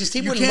 No, I just he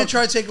You wouldn't can't look,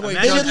 try to take away.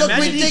 He would look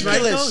Imagine he's right,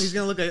 ridiculous. though. He's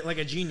gonna look like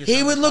a genius.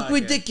 He on would this look podcast.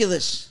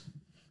 ridiculous.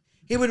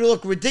 He would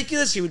look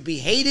ridiculous. He would be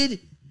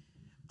hated.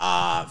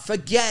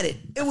 Forget it.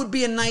 It would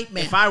be a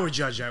nightmare. If I were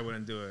Judge, I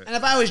wouldn't do it. And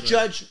if I was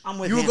Judge, I'm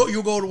with You him.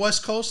 would go to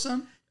West Coast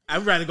then?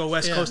 I'd rather go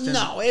West Yeah. Coast. Than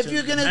No, if to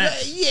you're the gonna,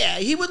 Mets. yeah,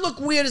 he would look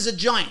weird as a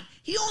giant.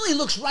 He only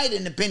looks right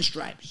in the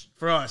pinstripes.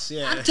 For us,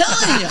 yeah. I'm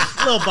telling you.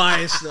 a little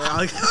biased though.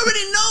 I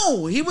already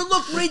know. He would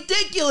look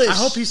ridiculous. I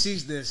hope he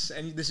sees this,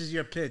 and this is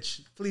your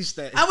pitch. Please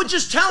stay. I would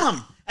just tell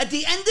him. At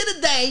the end of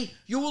the day,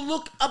 you will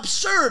look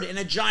absurd in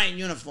a giant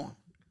uniform.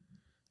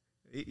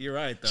 You're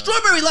right, though.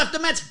 Strawberry left the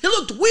Mets. He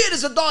looked weird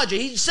as a Dodger.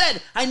 He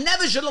said, I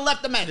never should have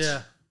left the Mets.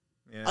 Yeah.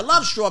 Yeah, I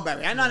love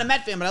Strawberry. I'm not a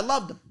Met fan, but I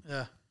loved him.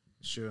 Yeah.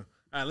 sure.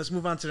 All right, let's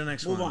move on to the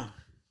next Move one. on.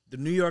 The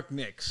New York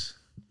Knicks.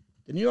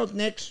 The New York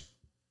Knicks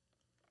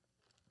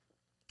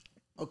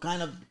are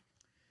kind of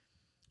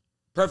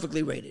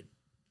perfectly rated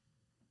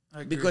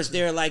I agree because with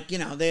you. they're like,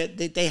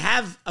 they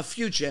have a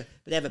future,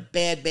 but they have a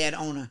bad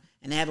owner,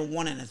 and they haven't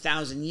won in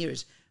 1,000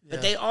 years. But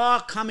Yeah. they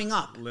are coming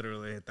up.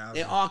 Literally 1,000.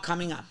 They are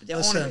coming up. Their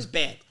Listen, owner is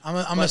bad. I'm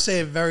going to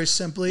say it very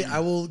simply. I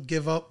will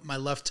give up my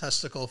left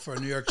testicle for a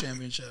New York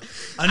championship.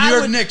 A New I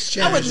York would- Knicks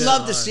I would championship.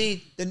 love to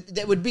see.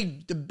 That would be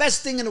the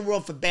best thing in the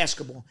world for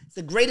basketball. It's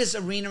the greatest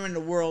arena in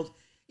the world.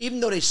 Even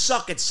though they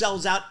suck, it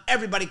sells out.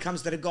 Everybody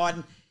comes to the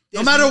Garden.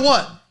 No matter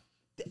what.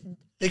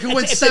 They can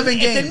win 7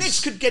 games. If the Knicks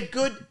could get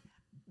good,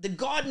 the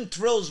Garden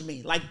thrills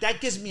me. Like,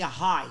 that gives me a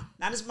high.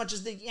 Not as much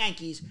as the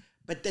Yankees,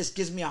 but this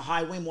gives me a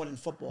high way more than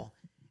football.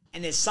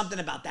 And there's something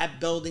about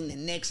that building, the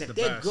Knicks. If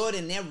they're best. good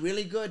and they're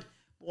really good,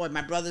 boy,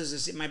 my brother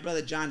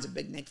John's a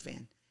big Knicks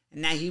fan.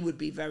 And now he would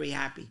be very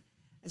happy.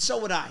 And so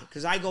would I,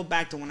 because I go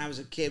back to when I was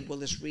a kid,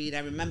 Willis Reed. I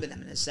remember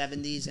them in the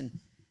 70s, and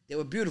they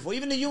were beautiful.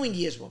 Even the Ewing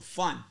years were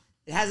fun.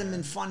 It hasn't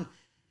been fun.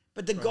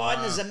 But the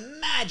Garden is a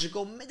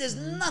magical, there's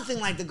nothing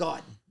like the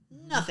Garden.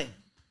 Nothing.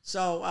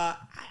 So I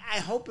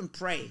hope and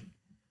pray.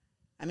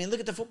 I mean, look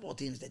at the football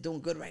teams. They're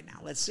doing good right now.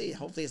 Let's see.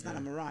 Hopefully it's not a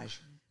mirage.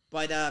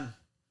 But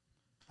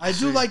I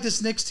do like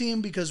this Knicks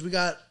team because we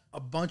got a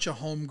bunch of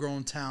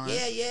homegrown talent.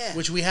 Yeah.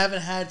 Which we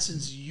haven't had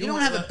since you don't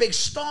have a big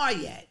star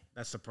yet.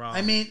 That's the problem.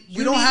 I mean, we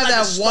You don't need have like a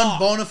that star. one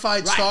bona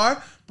fide Right.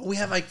 star, but we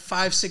have like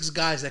 5-6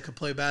 guys that could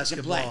play To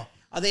basketball. play.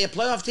 Are they a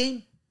playoff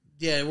team?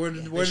 Yeah, we're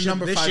They the should-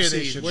 number this 5 year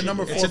they seed. should We're be.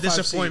 number 4. It's a 5 seed.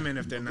 disappointment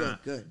if they're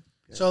not. Good.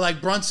 So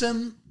like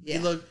Brunson,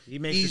 Yeah. He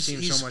makes the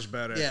team so much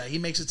better. Yeah, he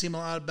makes the team a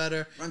lot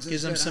better. Brunson's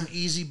Gives them good, some huh?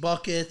 easy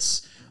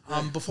buckets.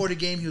 Before the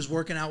game, he was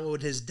working out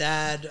with his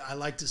dad. I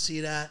like to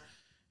see that.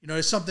 You know,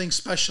 there's something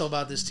special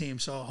about this team.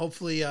 So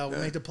hopefully we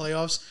make the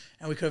playoffs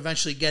and we could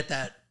eventually get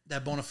that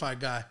bona fide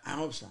guy. I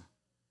hope so.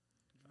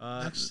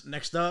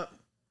 Next up,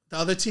 The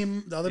other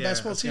team, the other yeah,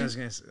 basketball I team. was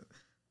gonna say,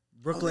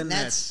 Brooklyn the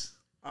Nets.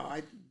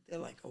 They're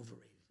like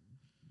overrated.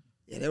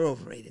 Yeah, they're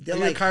overrated. They're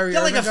You're a like Kyrie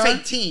they're like a Irving guy?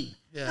 fake team.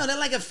 Yeah. No, they're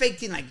like a fake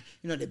team. Like,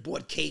 you know, they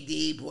bought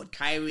KD, bought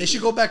Kyrie. They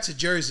should go back to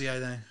Jersey, I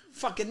think.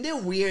 Fucking, they're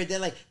weird. They're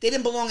like, they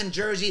didn't belong in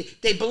Jersey.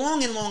 They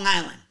belong in Long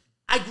Island.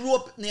 I grew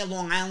up near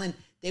Long Island.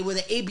 They were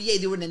the ABA.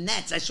 They were the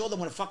Nets. I saw them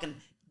with a fucking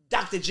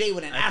Dr. J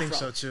with an afro. think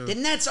so, too. The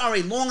Nets are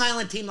a Long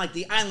Island team like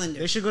the Islanders.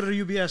 They should go to the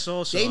UBS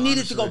also. They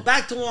needed to go honestly.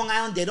 back to Long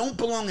Island. They don't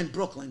belong in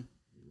Brooklyn.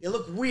 They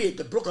look weird.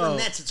 The Brooklyn Bro.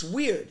 Nets, it's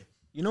weird.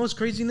 You know what's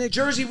crazy, Nick?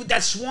 Jersey with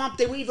that swamp,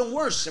 they were even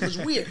worse. It was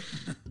weird.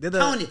 They're I'm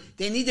telling you,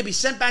 they need to be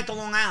sent back to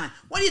Long Island.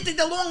 Why do you think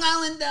the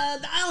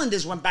the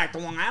Islanders went back to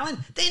Long Island?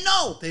 They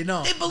know. They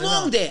know. They They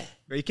belong know. there.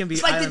 They can be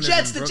It's like the Islanders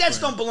Jets. in The Jets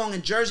Brooklyn. don't belong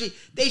in Jersey.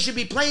 They should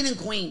be playing in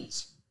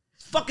Queens.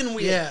 It's fucking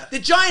weird. Yeah. The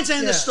Giants, I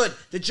understood.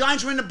 The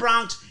Giants were in the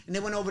Bronx, and they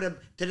went over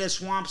to the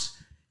swamps.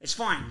 It's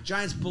fine. The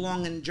Giants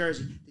belong in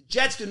Jersey. The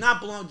Jets do not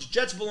belong. The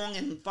Jets belong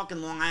in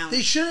fucking Long Island.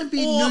 They shouldn't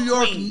be Or New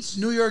Queens.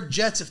 York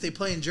Jets if they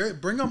play in Jersey.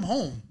 Bring them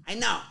home. I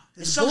know.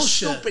 It's It's so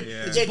bullshit. stupid.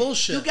 Yeah. It's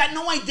bullshit. You got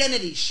no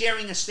identity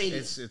sharing a stadium.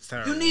 It's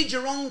terrible. You need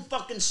your own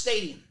fucking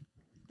stadium.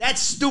 That's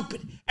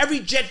stupid. Every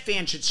Jet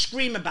fan should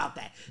scream about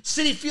that.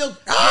 City Field.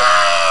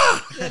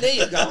 Yeah, there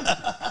you go.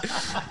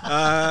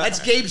 That's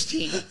Gabe's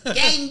team.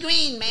 Gang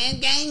green, man.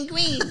 Gang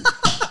green.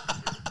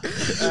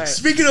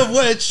 Speaking of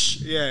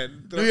which, Yeah.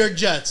 New York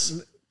Jets.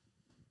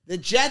 The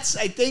Jets,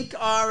 I think,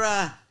 are.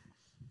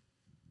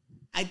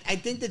 I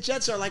think the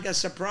Jets are like a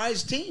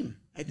surprise team.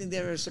 I think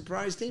they're a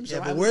surprise team. So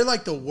Yeah, but we're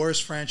like the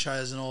worst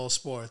franchise in all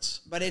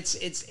sports. But I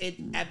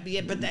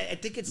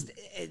think it's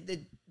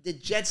the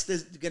Jets. They're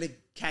gonna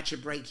catch a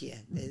break here.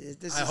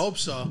 I hope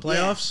so.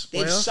 Playoffs?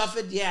 They've Playoffs?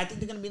 suffered. Yeah, I think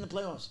they're gonna be in the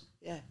playoffs.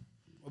 Yeah,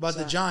 What about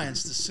the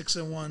Giants, the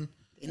 6-1?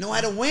 they know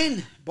how to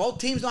win. Both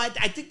teams know. I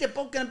think they're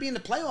both gonna be in the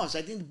playoffs.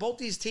 I think both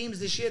these teams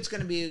this year. It's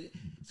gonna be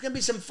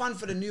some fun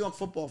for the New York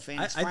football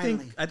fans. I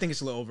finally. think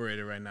it's a little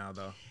overrated right now,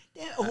 though.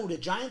 Yeah, who, the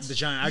Giants? The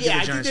Giants. I Yeah,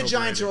 give the I think the Giants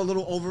Giants are a overrated.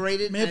 little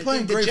overrated. Man, and I playing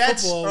think the great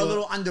Jets football, are a but-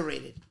 little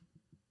underrated.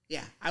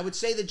 Yeah, I would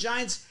say the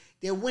Giants,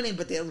 they're winning,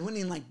 but they're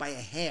winning like by a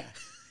hair.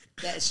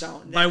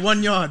 By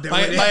 1 yard.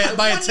 By a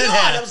 1 tin yard.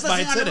 hat. I was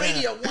By a listening on the tin hat.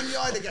 radio. 1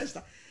 yard against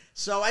them.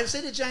 So I would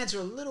say the Giants are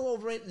a little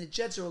overrated and the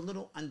Jets are a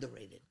little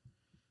underrated.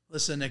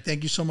 Listen, Nick,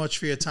 thank you so much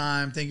for your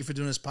time. Thank you for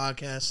doing this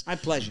podcast. My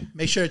pleasure.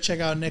 Make sure to check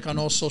out Nick on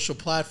all social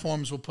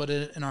platforms. We'll put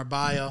it in our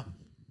bio.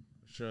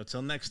 Sure.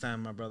 Till next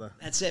time, my brother.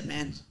 That's it,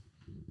 man.